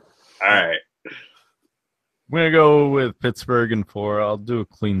one. All right. I'm going to go with Pittsburgh in 4. I'll do a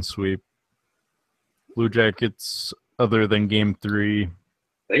clean sweep. Blue Jackets, other than game 3.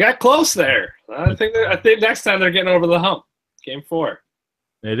 They got close there. I think next time they're getting over the hump. Game 4.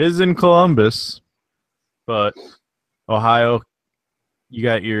 It is in Columbus, but Ohio, you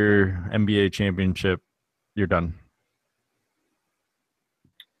got your NBA championship. You're done.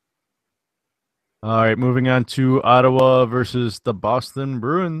 All right, moving on to Ottawa versus the Boston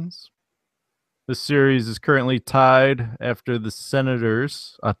Bruins. This series is currently tied after the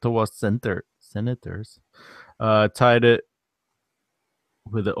Ottawa Senators, tied it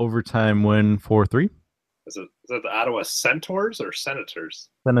with an overtime win 4-3. Is it the Ottawa Centaurs or Senators?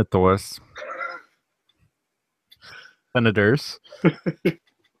 Senators.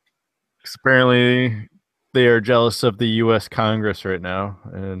 Apparently, they are jealous of the U.S. Congress right now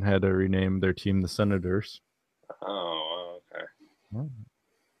and had to rename their team the Senators. Oh, okay.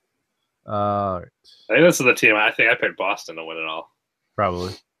 All right. I think this is the team. I think I picked Boston to win it all.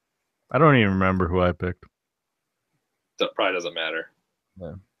 Probably. I don't even remember who I picked. That probably doesn't matter.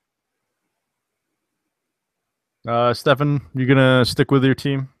 Yeah. Stefan, you gonna stick with your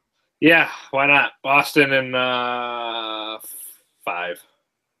team? Yeah, why not? Boston in 5.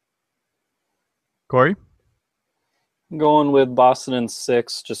 Corey? I'm going with Boston in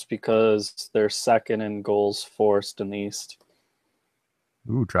 6 just because they're second in goals forced in the East.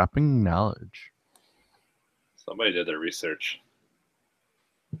 Ooh, dropping knowledge. Somebody did their research.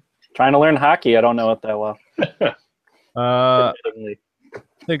 Trying to learn hockey. I don't know it that well. I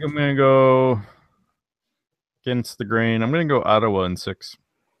think I'm gonna go against the grain. I'm gonna go Ottawa in 6.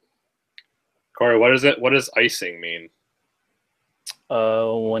 Corey, what is it? What does icing mean?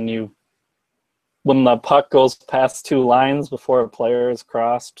 When the puck goes past 2 lines before a player is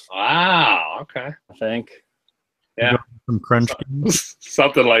crossed. Wow. Okay. I think. Yeah. Some crunch games.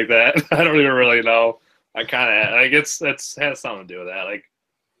 Something like that. I don't even really know. I kind of like it has something to do with that. Like,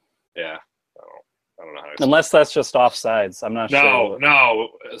 yeah. I don't know how to explain. Unless that's just offsides. I'm not sure. No.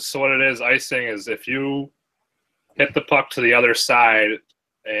 So what it is, icing is if you hit the puck to the other side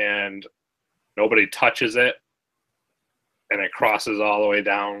and nobody touches it and it crosses all the way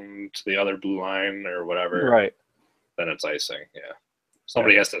down to the other blue line or whatever, Right. then it's icing. Yeah.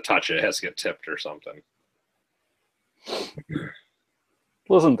 Somebody has to touch it. It has to get tipped or something.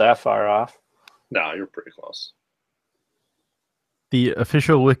 Wasn't that far off. No, you're pretty close. The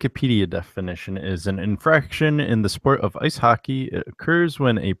official Wikipedia definition is an infraction in the sport of ice hockey. It occurs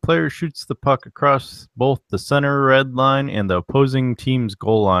when a player shoots the puck across both the center red line and the opposing team's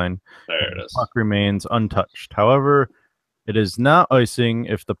goal line. There it The is. puck remains untouched. However, it is not icing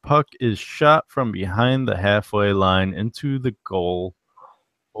if the puck is shot from behind the halfway line into the goal,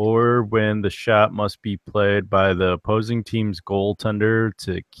 or when the shot must be played by the opposing team's goaltender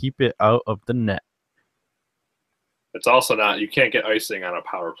to keep it out of the net. It's also not, you can't get icing on a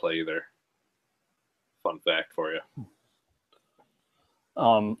power play either. Fun fact for you.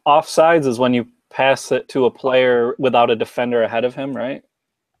 Offsides is when you pass it to a player without a defender ahead of him, right?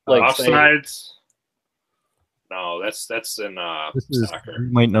 Like say- Offsides? No, that's in This is, soccer.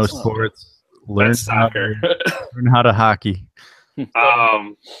 you might know That's sports. Learn That's soccer. learn how to hockey.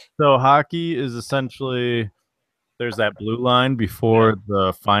 um, So hockey is essentially there's that blue line before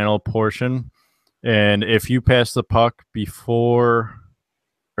the final portion, and if you pass the puck before,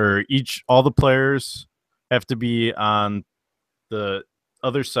 or all the players have to be on the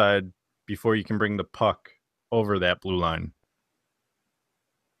other side before you can bring the puck over that blue line.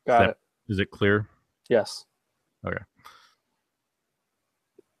 Got it. Is it clear? Yes. Okay.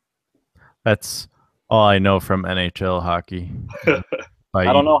 That's all I know from NHL hockey. I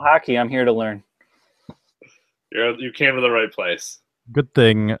don't know hockey. I'm here to learn. you came to the right place. Good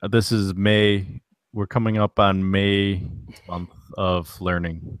thing this is May. We're coming up on May month of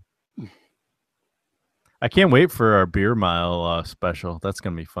learning. I can't wait for our beer mile special. That's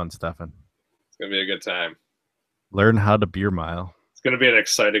going to be fun, Stefan. It's going to be a good time. Learn how to beer mile It's going to be an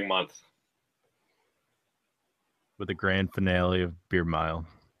exciting month. with the grand finale of beer mile.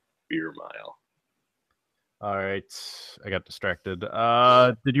 Beer mile. All right. I got distracted.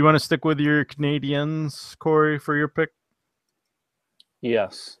 Did you want to stick with your Canadians, Corey, for your pick?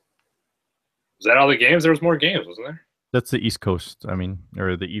 Yes. Was that all the games? There was more games, wasn't there? That's the East Coast. I mean,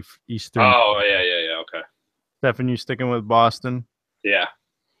 or the Eastern. Oh, yeah. Okay. Stefan, you sticking with Boston? Yeah.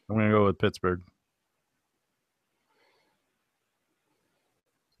 I'm going to go with Pittsburgh.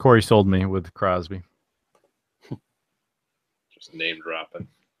 Corey sold me with Crosby. Just name dropping.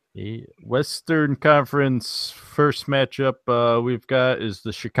 The Western Conference first matchup we've got is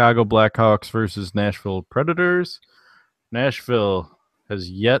the Chicago Blackhawks versus Nashville Predators. Nashville has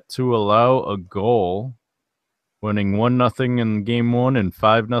yet to allow a goal, winning 1-0 in Game 1 and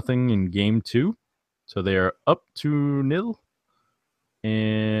 5-0 in Game 2. So they are up 2-0.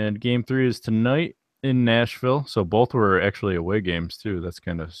 And Game 3 is tonight in Nashville, so both were actually away games too. That's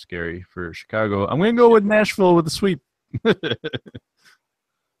kind of scary for Chicago. I'm going to go with Nashville with a sweep.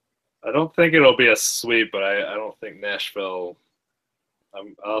 I don't think it'll be a sweep, but I don't think Nashville.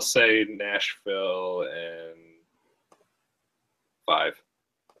 I'll say Nashville and 5.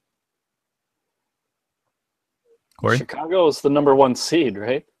 Corey? Chicago is the number 1 seed,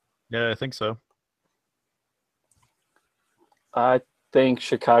 right? Yeah, I think so. I think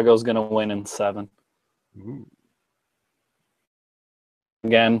Chicago's going to win in 7. Ooh.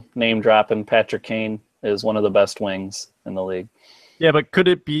 Again, name dropping, Patrick Kane is one of the best wings in the league. Yeah, but could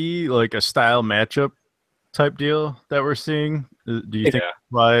it be like a style matchup type deal that we're seeing? Do you think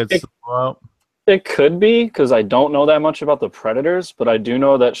why it's out? It could be, because I don't know that much about the Predators, but I do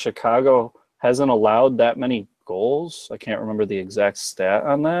know that Chicago hasn't allowed that many goals. I can't remember the exact stat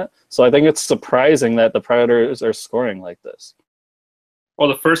on that. So I think it's surprising that the Predators are scoring like this. Well,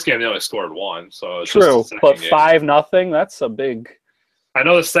 the first game they only scored 1, so it's True, just the but second game. 5-0, that's a big... I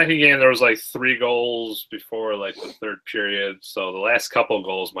know the second game there was like 3 goals before like the third period, so the last couple of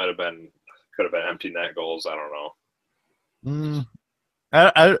goals could have been empty net goals. I don't know.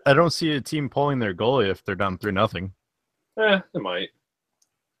 I don't see a team pulling their goalie if they're down 3-0. It might.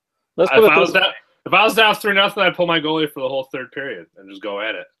 Let's If I was down 3-0, I'd pull my goalie for the whole third period and just go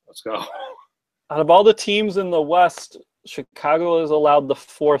at it. Let's go. Out of all the teams in the West, Chicago is allowed the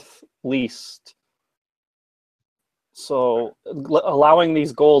 4th least. So allowing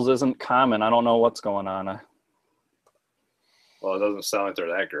these goals isn't common. I don't know what's going on. Well, it doesn't sound like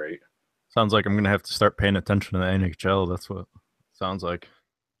they're that great. Sounds like I'm going to have to start paying attention to the NHL. That's what it sounds like.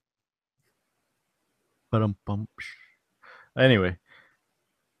 Anyway,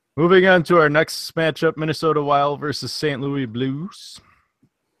 moving on to our next matchup, Minnesota Wild versus St. Louis Blues.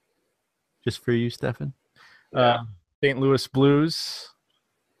 Just for you, Stefan. Yeah. St. Louis Blues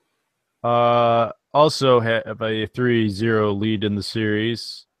also have a 3-0 lead in the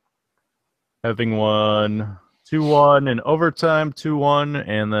series, having won 2-1 in overtime, 2-1,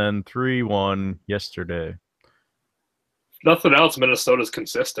 and then 3-1 yesterday. Nothing else, Minnesota's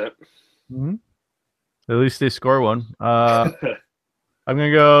consistent. Mm-hmm. At least they score one. I'm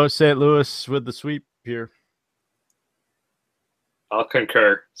going to go St. Louis with the sweep here. I'll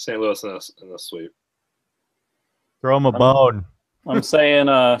concur. St. Louis in the sweep. Throw them a bone. I'm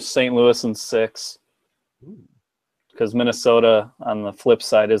saying St. Louis in 6. Because Minnesota, on the flip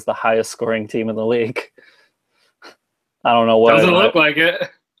side, is the highest scoring team in the league. I don't know what. Doesn't look like it.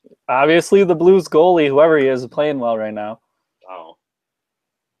 Obviously, the Blues goalie, whoever he is playing well right now. Oh.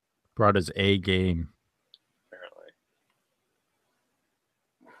 Brought his A game. Apparently.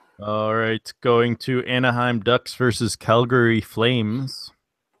 All right, going to Anaheim Ducks versus Calgary Flames.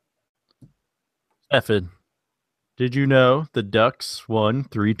 Stefan, did you know the Ducks won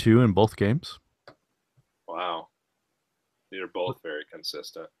 3-2 in both games? Wow. They're both very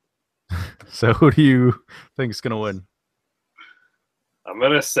consistent. So who do you think is going to win? I'm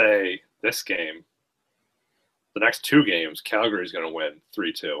going to say this game, the next 2 games, Calgary's going to win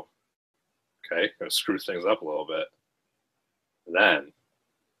 3-2. Okay? Going to screw things up a little bit. And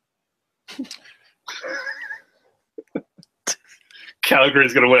then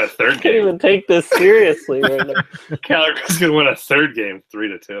Calgary's going to win a third I can't game. even take this seriously right now. Calgary's going to win a third game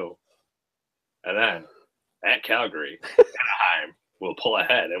 3-2. And then at Calgary, Anaheim will pull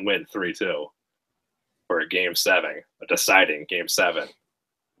ahead and win 3-2 for a game 7, a deciding game 7.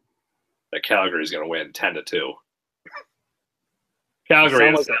 That Calgary's going to win 10-2. Calgary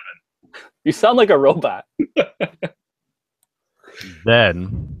in 7. You sound like a robot.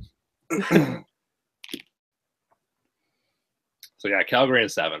 Then So yeah, Calgary in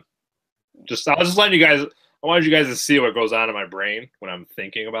 7. I was just letting you guys. I wanted you guys to see what goes on in my brain when I'm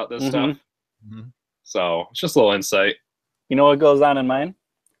thinking about this stuff. Mhm. So it's just a little insight. You know what goes on in mine?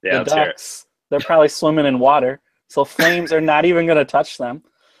 Yeah, The let's hear it. Ducks. They're probably swimming in water. So Flames are not even going to touch them.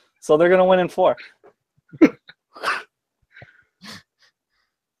 So they're going to win in 4.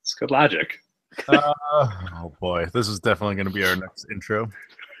 It's good logic. Oh boy, this is definitely going to be our next intro.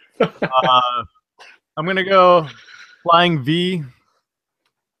 I'm going to go Flying V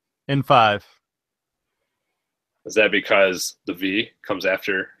in 5. Is that because the V comes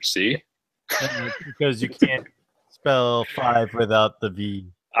after C? Because you can't spell 5 without the V.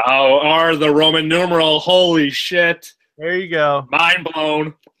 Oh, or the Roman numeral. Holy shit. There you go. Mind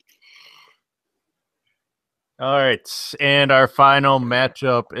blown. All right, and our final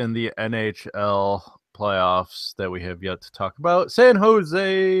matchup in the NHL playoffs that we have yet to talk about: San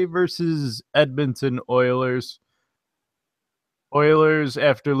Jose versus Edmonton Oilers. Oilers,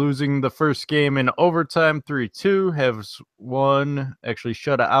 after losing the first game in overtime 3-2, have won, actually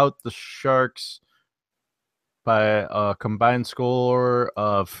shut out the Sharks by a combined score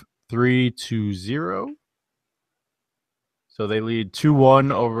of 3-0. So they lead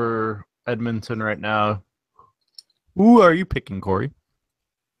 2-1 over Edmonton right now. Who are you picking, Corey?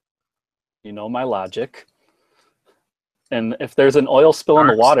 You know my logic. And if there's an oil spill in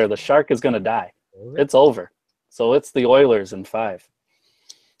the water, the shark is going to die. It's over. So it's the Oilers in 5.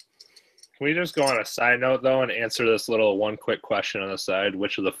 Can we just go on a side note, though, and answer this little one quick question on the side?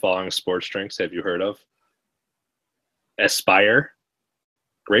 Which of the following sports drinks have you heard of? Aspire,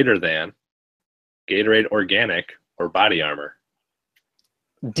 Greater Than, Gatorade Organic, or Body Armor?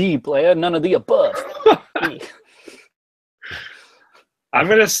 D, player, none of the above. I'm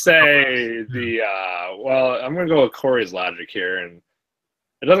going to say I'm going to go with Corey's logic here. And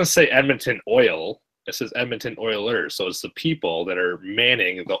it doesn't say Edmonton Oil. It says Edmonton Oilers. So it's the people that are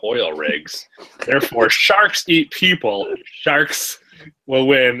manning the oil rigs. Therefore, sharks eat people. Sharks will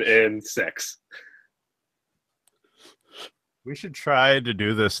win in 6. We should try to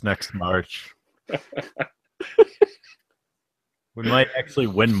do this next March. We might actually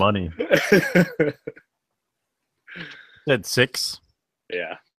win money. Said 6.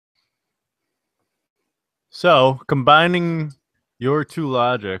 Yeah. So, combining your two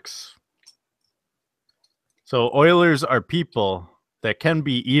logics. So, Oilers are people that can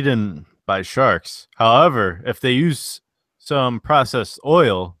be eaten by sharks. However, if they use some processed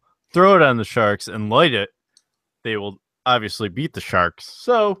oil, throw it on the sharks, and light it, they will obviously beat the sharks.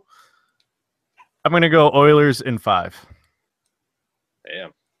 So, I'm going to go Oilers in 5.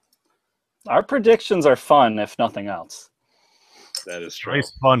 Damn. Our predictions are fun, if nothing else. That is true.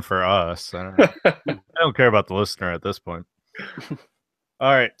 It's fun for us. I don't care about the listener at this point.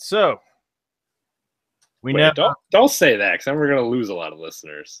 All right, so we Wait, don't say that, because then we're going to lose a lot of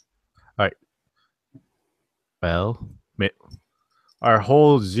listeners. All right. Well, our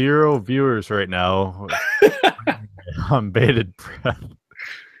whole 0 viewers right now on bated breath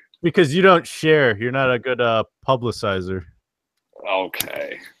because you don't share. You're not a good publicizer.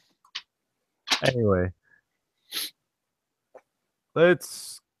 Okay. Anyway.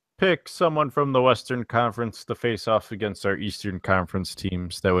 Let's pick someone from the Western Conference to face off against our Eastern Conference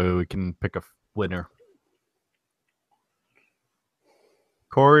teams. That way we can pick a winner.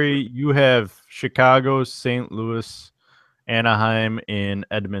 Corey, you have Chicago, St. Louis, Anaheim, and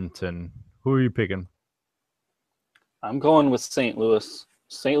Edmonton. Who are you picking? I'm going with St. Louis.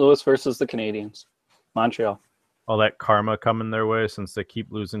 St. Louis versus the Canadiens. Montreal. All that karma coming their way since they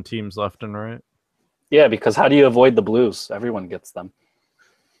keep losing teams left and right? Yeah, because how do you avoid the Blues? Everyone gets them.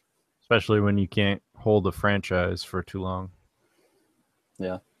 Especially when you can't hold a franchise for too long.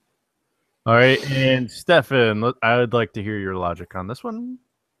 Yeah. All right, and Stefan, I would like to hear your logic on this one.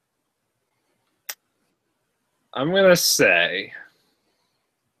 I'm going to say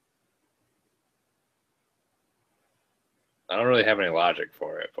I don't really have any logic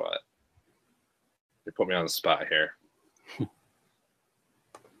for it, but you put me on the spot here.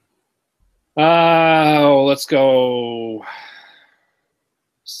 Let's go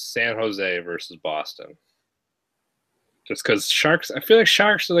San Jose versus Boston. Just because Sharks, I feel like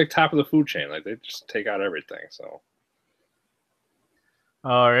Sharks are like top of the food chain. Like they just take out everything. So.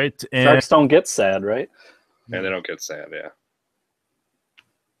 All right. And Sharks don't get sad, right? And they don't get sad, yeah.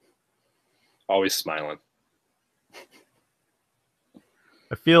 Always smiling.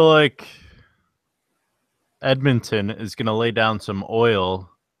 I feel like Edmonton is going to lay down some oil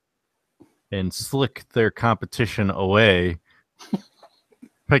and slick their competition away,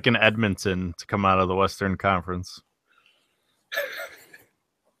 picking Edmonton to come out of the Western Conference.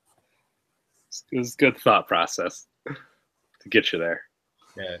 It was a good thought process to get you there.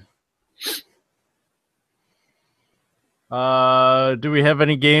 Yeah. Do we have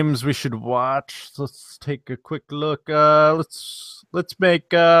any games we should watch? Let's take a quick look. Let's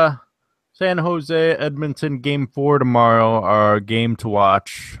make San Jose Edmonton game 4 tomorrow our game to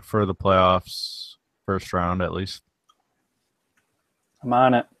watch for the playoffs, first round at least. I'm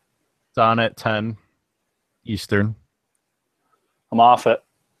on it. It's on at 10 Eastern. I'm off it.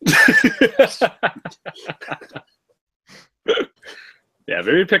 Yeah,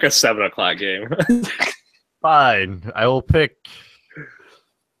 maybe pick a 7:00 game. Fine. I will pick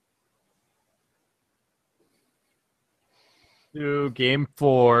game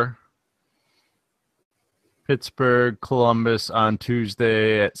 4. Pittsburgh, Columbus on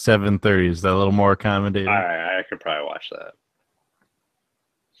Tuesday at 7:30. Is that a little more accommodating? All right, I could probably watch that.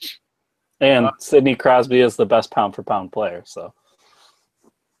 And Sidney Crosby is the best pound-for-pound player, so.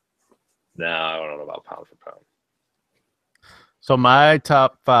 No, I don't know about pound for pound. So my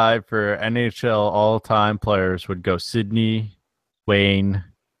top 5 for NHL all-time players would go Sidney, Wayne,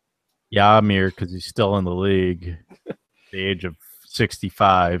 Yamir because he's still in the league, the age of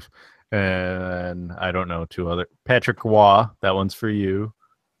 65. And I don't know, two other. Patrick Waugh, that one's for you.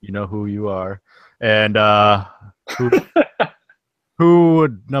 You know who you are. And who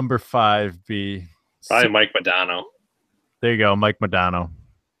would number 5 be? Probably Mike Modano. There you go, Mike Modano.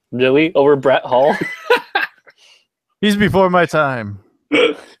 Really? Over Brett Hull? He's before my time.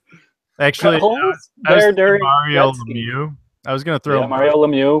 Actually, Brett Hull I was was there thinking during Mario Gretzky. Lemieux. I was going to throw Yeah, Mario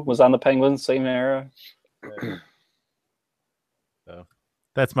Lemieux was on the Penguins, same era. So,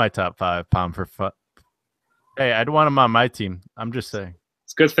 that's my top 5, pound for foot. Hey, I'd want him on my team. I'm just saying.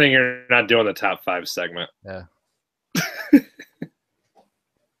 It's a good thing you're not doing the top 5 segment. Yeah.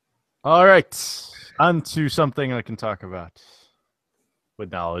 All right. On to something I can talk about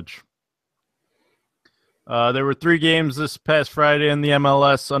with knowledge. There were 3 games this past Friday in the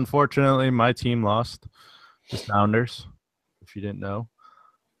MLS. Unfortunately, my team lost. The Sounders, if you didn't know.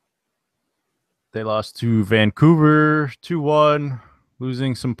 They lost to Vancouver 2-1,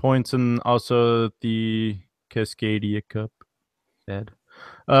 losing some points and also the Cascadia Cup. Sad.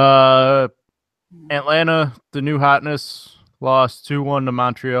 Atlanta, the new hotness, lost 2-1 to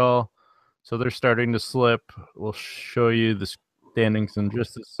Montreal. So they're starting to slip. We'll show you the standings in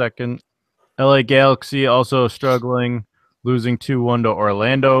just a second. LA Galaxy also struggling, losing 2-1 to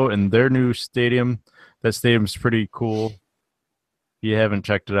Orlando in their new stadium. That stadium's pretty cool. If you haven't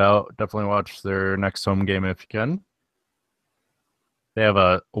checked it out, definitely watch their next home game if you can. They have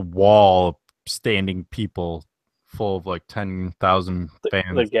a wall of standing people full of like 10,000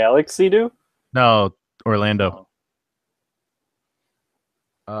 fans. The Galaxy do? No, Orlando.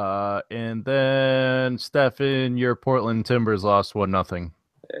 And then Stefan, your Portland Timbers lost 1-0.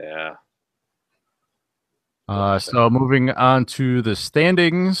 Yeah. So moving on to the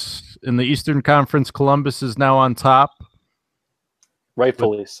standings in the Eastern Conference, Columbus is now on top.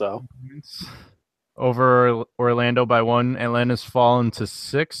 Rightfully so. Over Orlando by 1. Atlanta's fallen to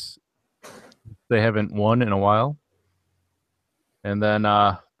 6. They haven't won in a while. And then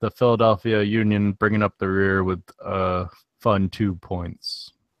the Philadelphia Union bringing up the rear with a fun 2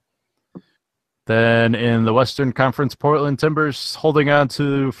 points. Then in the Western Conference, Portland Timbers holding on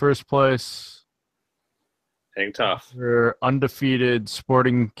to first place. Hang tough. They're undefeated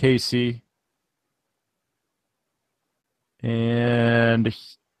Sporting KC. And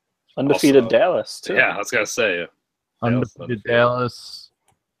Undefeated Also- Dallas, too. Yeah, I was gonna say. undefeated Dallas.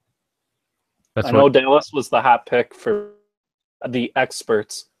 That's I know what Dallas was the hot pick for the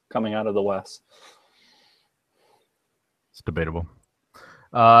experts coming out of the West. it's debatable.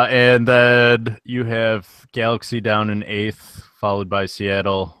 And then you have Galaxy down in 8th, followed by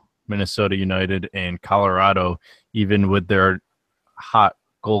Seattle, Minnesota United, and Colorado, even with their hot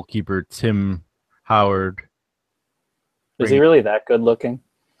goalkeeper, Tim Howard. Is he really that good looking?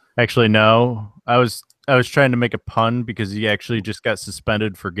 Actually, no. I was trying to make a pun because he actually just got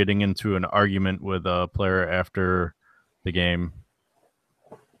suspended for getting into an argument with a player after the game,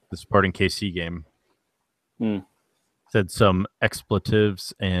 the Sporting KC game. Said some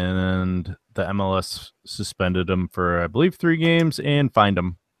expletives, and the MLS suspended him for, I believe, 3 games and fined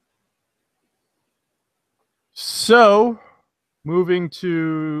him. So, moving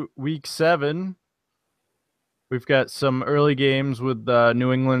to week 7, we've got some early games with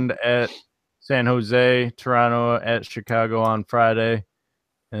New England at San Jose, Toronto at Chicago on Friday,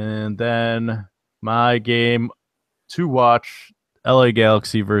 and then my game to watch, LA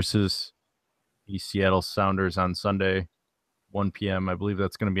Galaxy versus the Seattle Sounders on Sunday, 1 p.m. I believe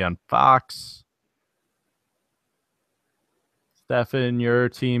that's going to be on Fox. Stefan, your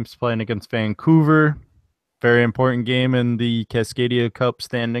team's playing against Vancouver. Very important game in the Cascadia Cup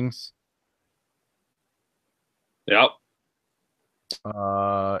standings. Yep.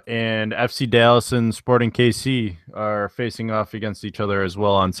 And FC Dallas and Sporting KC are facing off against each other as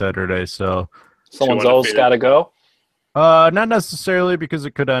well on Saturday. So Someone's 2 always undefeated. got to go. not necessarily, because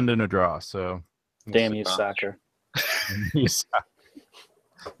it could end in a draw. So Damn you, soccer.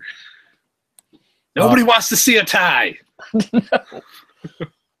 Nobody wants to see a tie.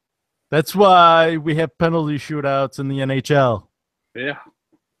 That's why we have penalty shootouts in the NHL. Yeah.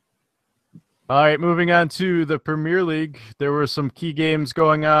 All right, moving on to the Premier League. There were some key games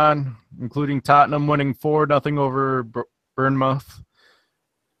going on, including Tottenham winning 4-0 over Bournemouth,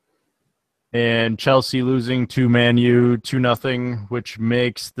 and Chelsea losing to Man U 2-0, which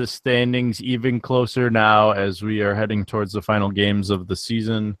makes the standings even closer now as we are heading towards the final games of the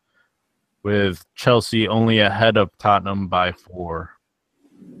season, with Chelsea only ahead of Tottenham by 4,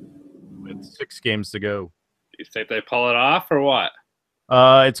 with 6 games to go. You think they pull it off or what?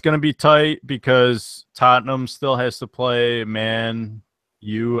 It's going to be tight because Tottenham still has to play Man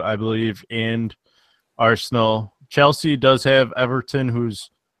you, I believe, and Arsenal. Chelsea does have Everton, who's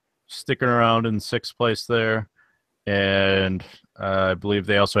sticking around in 6th place there. And I believe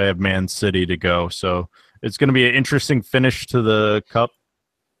they also have Man City to go. So it's going to be an interesting finish to the Cup,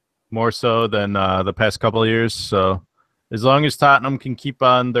 more so than the past couple of years. So as long as Tottenham can keep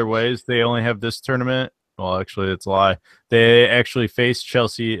on their ways, they only have this tournament. Well, actually, it's a lie. They actually face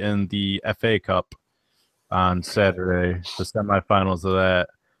Chelsea in the FA Cup on Saturday, the semifinals of that.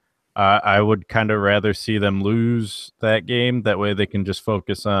 I would kind of rather see them lose that game. That way they can just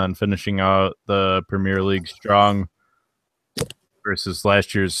focus on finishing out the Premier League strong versus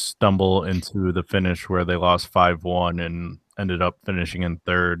last year's stumble into the finish where they lost 5-1 and ended up finishing in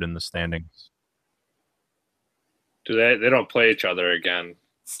 3rd in the standings. Do they don't play each other again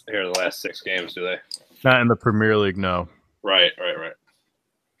here the last 6 games, do they? Not in the Premier League, no. Right.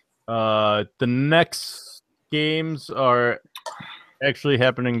 The next games are actually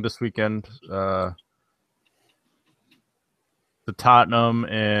happening this weekend. The Tottenham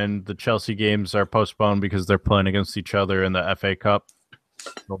and the Chelsea games are postponed because they're playing against each other in the FA Cup.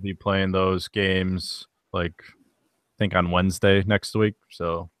 They'll be playing those games, I think on Wednesday next week.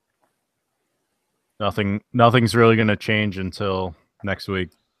 So nothing's really going to change until next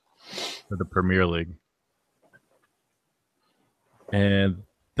week for the Premier League. And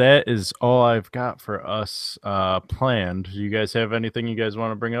that is all I've got for us planned. Do you guys have anything you guys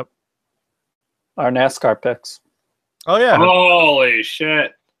want to bring up? Our NASCAR picks. Oh, yeah. Holy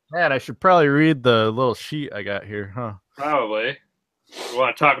shit. Man, I should probably read the little sheet I got here, huh? Probably. You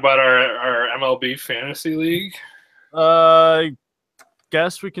want to talk about our MLB Fantasy League?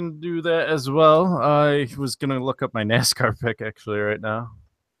 Guess we can do that as well. I was going to look up my NASCAR pick actually right now.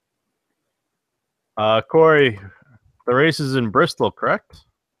 Corey, the race is in Bristol, correct?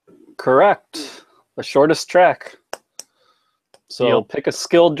 Correct. The shortest track. So Yep. pick a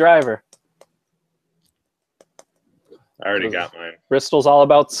skilled driver. I already got mine. Bristol's all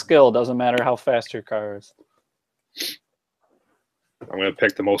about skill. Doesn't matter how fast your car is. I'm going to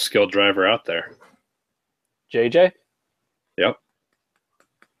pick the most skilled driver out there. JJ? Yep.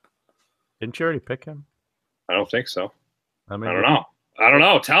 Didn't you already pick him? I don't think so. I I don't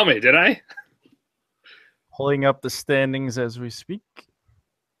know. Tell me, did I? Pulling up the standings as we speak.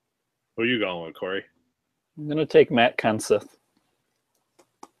 Who are you going with, Corey? I'm going to take Matt Kenseth.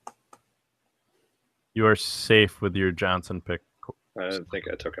 You are safe with your Johnson pick. I didn't think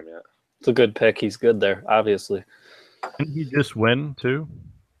I took him yet. It's a good pick. He's good there, obviously. Didn't he just win, too?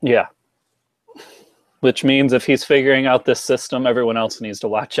 Yeah. Which means if he's figuring out this system, everyone else needs to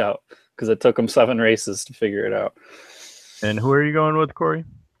watch out because it took him 7 races to figure it out. And who are you going with, Corey?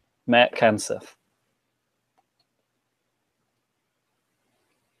 Matt Kenseth.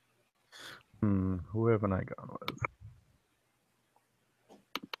 Who haven't I gone with?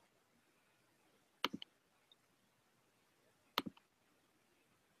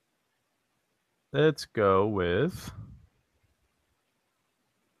 Let's go with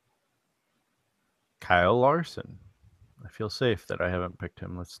Kyle Larson. I feel safe that I haven't picked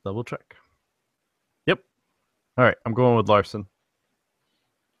him. Let's double check. Yep. All right, I'm going with Larson.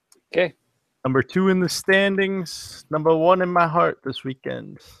 Okay. Number 2 in the standings. Number 1 in my heart this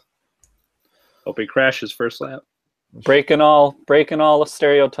weekend. Hope he crashes first lap. Breaking all the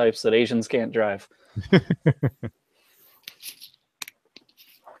stereotypes that Asians can't drive.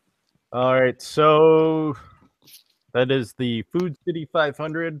 All right, so that is the Food City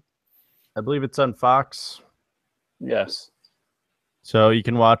 500. I believe it's on Fox. Yes. So you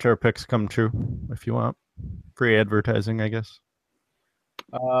can watch our picks come true if you want. Free advertising, I guess.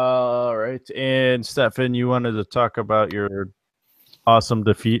 All right. And Stefan, you wanted to talk about your awesome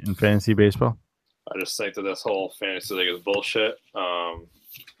defeat in fantasy baseball? I just think that this whole fantasy league is bullshit.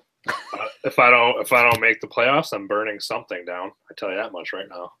 If I don't make the playoffs, I'm burning something down. I tell you that much right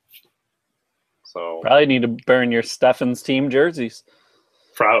now. So Probably need to burn your Stefan's team jerseys.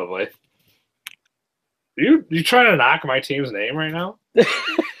 probably. You trying to knock my team's name right now?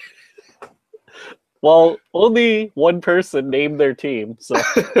 Well, only one person named their team, so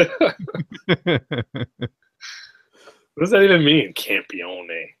What does that even mean?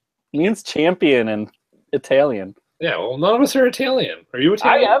 Campione. it means champion in Italian. Yeah, well, none of us are Italian. Are you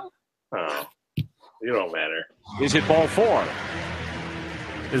Italian? I am. Oh, you don't matter. Is it ball 4?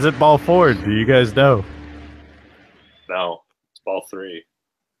 Is it ball 4? Do you guys know? No, it's ball 3.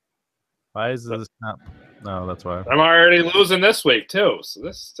 Why is this not? No, that's why. I'm already losing this week too. So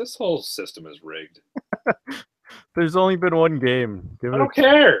this whole system is rigged. There's only been one game. Give I it don't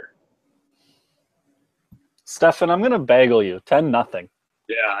care. Stefan, I'm gonna bagel you 10-0.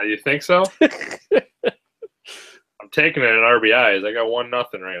 Yeah, you think so? I'm taking it in RBIs. I got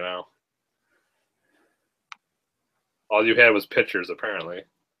 1-0 right now. All you had was pitchers, apparently.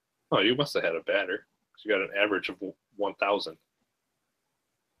 Oh, you must have had a batter. You got an average of 1,000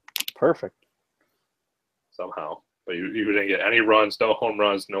 Perfect. somehow. But you didn't get any runs, no home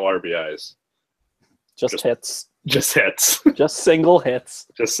runs, no RBIs. Just hits. Just hits. Just single hits.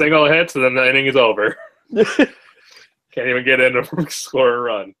 Just single hits, and then the inning is over. Can't even get in to score a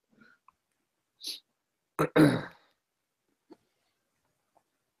run.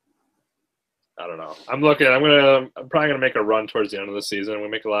 I don't know. I'm probably gonna make a run towards the end of the season. We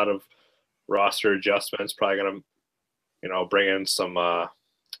make a lot of roster adjustments. Probably gonna, bring in some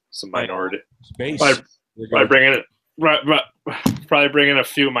minority Space. Probably bring in a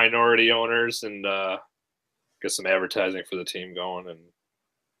few minority owners and get some advertising for the team going. And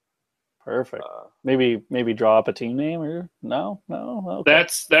Perfect. Maybe draw up a team name or no. Okay.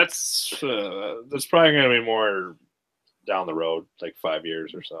 that's probably gonna be more down the road, like 5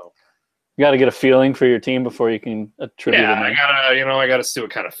 years or so. You got to get a feeling for your team before you can attribute Yeah, a name. I gotta see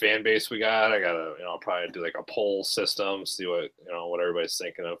what kind of fan base we got. I gotta, probably do like a poll system, see what everybody's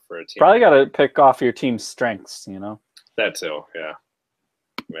thinking of for a team. Probably got to pick off your team's strengths. That too, yeah.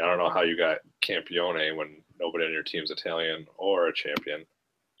 I mean, I don't know how you got Campione when nobody on your team's Italian or a champion.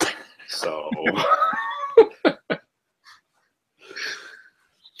 So,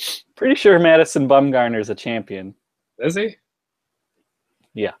 Pretty sure Madison Bumgarner's a champion. is he?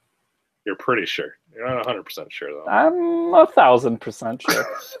 Yeah. You're pretty sure. You're not 100% sure though. I'm 1,000% sure.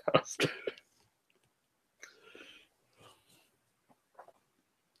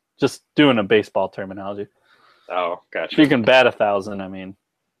 Just doing a baseball terminology. Oh, gotcha. If you can bat 1,000, I mean.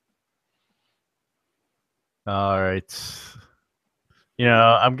 All right.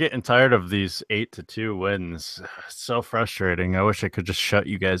 I'm getting tired of these 8-2 wins. It's so frustrating. I wish I could just shut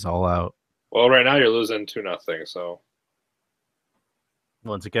you guys all out. Well, right now you're losing 2-0, so.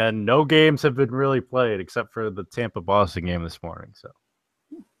 Once again, no games have been really played except for the Tampa-Boston game this morning. So,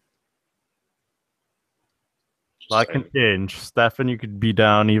 I can change. Stefan, you could be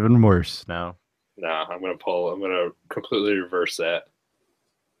down even worse now. Nah, I'm gonna completely reverse that.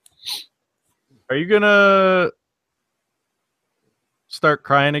 Are you gonna start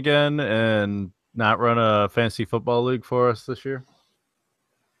crying again and not run a fantasy football league for us this year?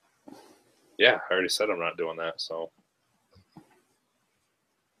 Yeah, I already said I'm not doing that, so.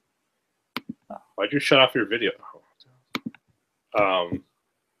 Why'd you shut off your video?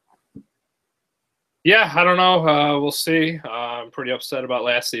 Yeah, I don't know. We'll see. I'm pretty upset about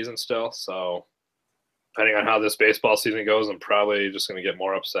last season still, so depending on how this baseball season goes, I'm probably just going to get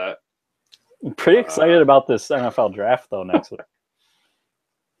more upset. I'm pretty excited about this NFL draft, though, next week.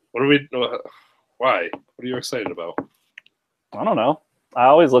 Why? What are you excited about? I don't know. I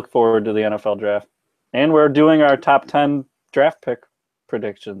always look forward to the NFL draft. And we're doing our top 10 draft pick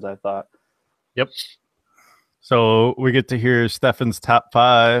predictions, I thought. Yep. So we get to hear Stefan's top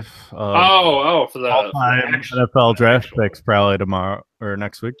 5. For the all-time NFL draft picks probably tomorrow or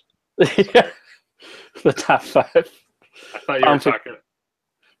next week. The top 5. I thought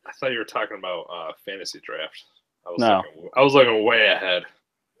you were talking about fantasy draft. I was looking way ahead.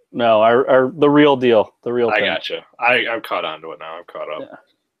 No, our the real deal. The real thing. I gotcha. I'm caught on to it now. I'm caught up.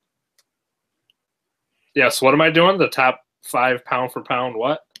 Yeah, so what am I doing? The top 5 pound for pound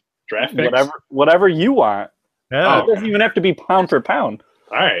what? Draft picks? Whatever you want. Yeah. It doesn't even have to be pound for pound.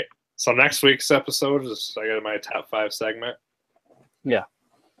 All right. So next week's episode is I got my top 5 segment. Yeah.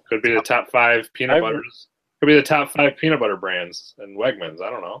 Could be the top 5 peanut butters. Could be the top 5 peanut butter brands and Wegmans. I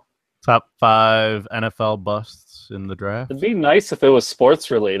don't know. Top 5 NFL busts in the draft. It'd be nice if it was sports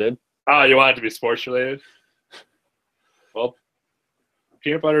related. Oh, you want it to be sports related? Well,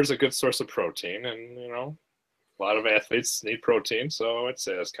 peanut butter is a good source of protein, and a lot of athletes need protein, so I'd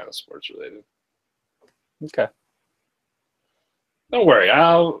say that's kind of sports related. Okay. Don't worry,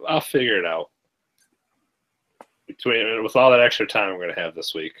 I'll figure it out. With all that extra time I'm going to have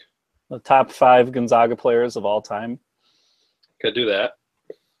this week. The top 5 Gonzaga players of all time. Could do that.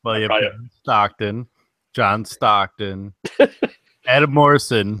 Well, you have Stockton, John Stockton, Adam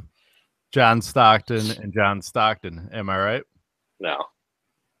Morrison, John Stockton, and John Stockton. Am I right? No.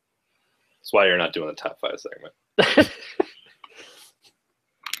 That's why you're not doing the top 5 segment.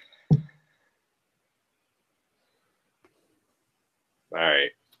 All right.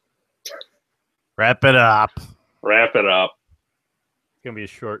 Wrap it up. Wrap it up. It's going to be a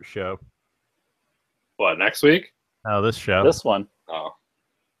short show. What, next week? Oh, this show. This one. Oh.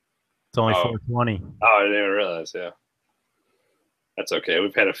 It's only 4:20. Oh, I didn't even realize, yeah. That's okay.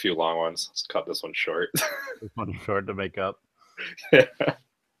 We've had a few long ones. Let's cut this one short. This one's short to make up.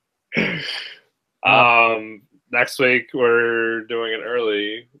 next week we're doing it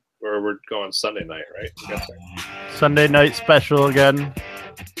early, or we're going Sunday night, right? Sunday night special again.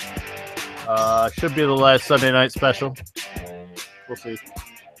 Should be the last Sunday night special. We'll see.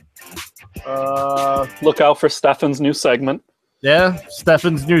 Look out for Stefan's new segment. Yeah,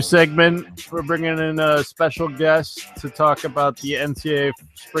 Stefan's new segment. We're bringing in a special guest to talk about the NCAA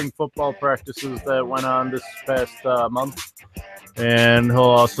spring football practices that went on this past month. And he'll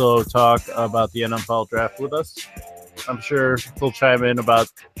also talk about the NFL draft with us. I'm sure he'll chime in about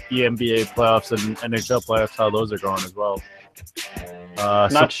the NBA playoffs and NHL playoffs, how those are going as well.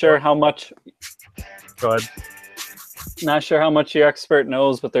 Not sure how much. Go ahead. Not sure how much your expert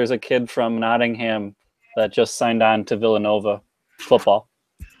knows, but there's a kid from Nottingham that just signed on to Villanova football.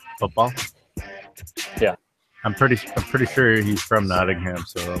 Football? Yeah. I'm pretty sure he's from Nottingham,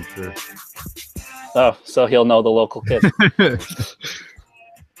 so I'm sure. Oh, so he'll know the local kid.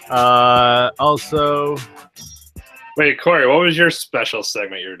 Also, wait, Corey, what was your special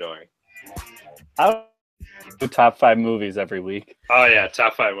segment you were doing? I do top 5 movies every week. Oh yeah,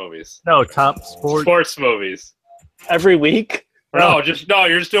 top 5 movies. no, top sports Movies. Every week? No,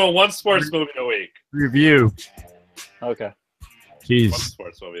 you're just doing one sports movie a week. review. Okay. Jeez, One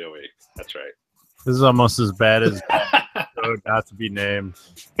sports movie a week. That's right. this is almost as bad as not to be named.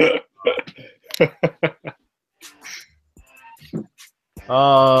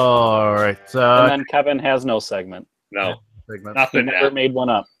 All right. And then Kevin has no segment. No, Segment. He nothing never yet. made one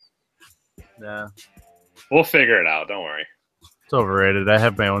up. Yeah, We'll figure it out. Don't worry. it's overrated. I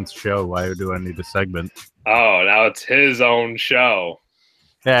have my own show. Why do I need a segment? Oh, now it's his own show.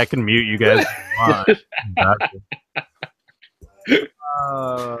 Yeah, I can mute you guys. if you want.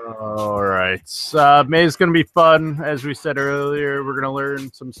 All right. May's going to be fun. As we said earlier, we're going to learn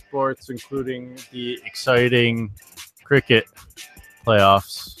some sports, including the exciting cricket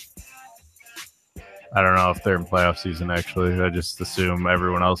playoffs. I don't know if they're in playoff season, actually. I just assume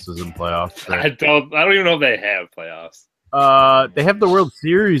everyone else is in playoffs. I Right? don't even know if they have playoffs. They have the World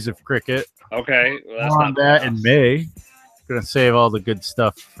Series of cricket. Okay, well, that's On not that playoffs. in May. Gonna save all the good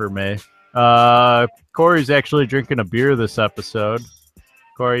stuff for May. Corey's actually drinking a beer this episode.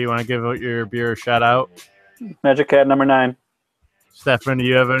 Corey, you want to give out your beer shout out? Magic Cat number 9. Stefan, do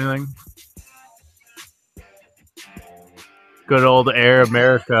you have anything? Good old Air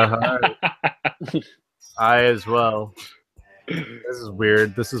America. All right. I as well. This is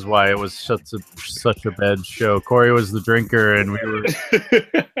weird. This is why it was such a bad show. Corey was the drinker, and we were.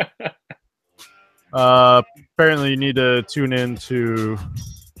 Apparently, you need to tune in to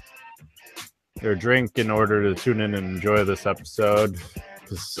or drink in order to tune in and enjoy this episode.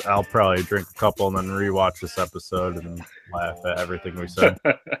 Because I'll probably drink a couple and then rewatch this episode and laugh at everything we said.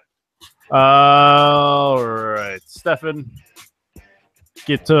 All right, Stefan,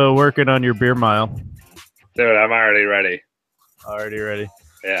 get to working on your beer mile. Dude, I'm already ready. Already ready.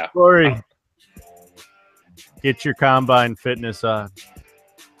 Yeah. Corey, get your combine fitness on.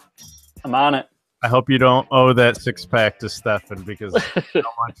 I'm on it. I hope you don't owe that 6-pack to Stefan because I don't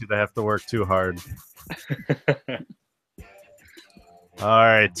want you to have to work too hard. All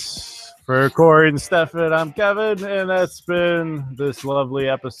right. For Corey and Stefan, I'm Kevin, and that's been this lovely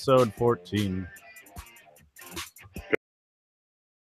episode 14.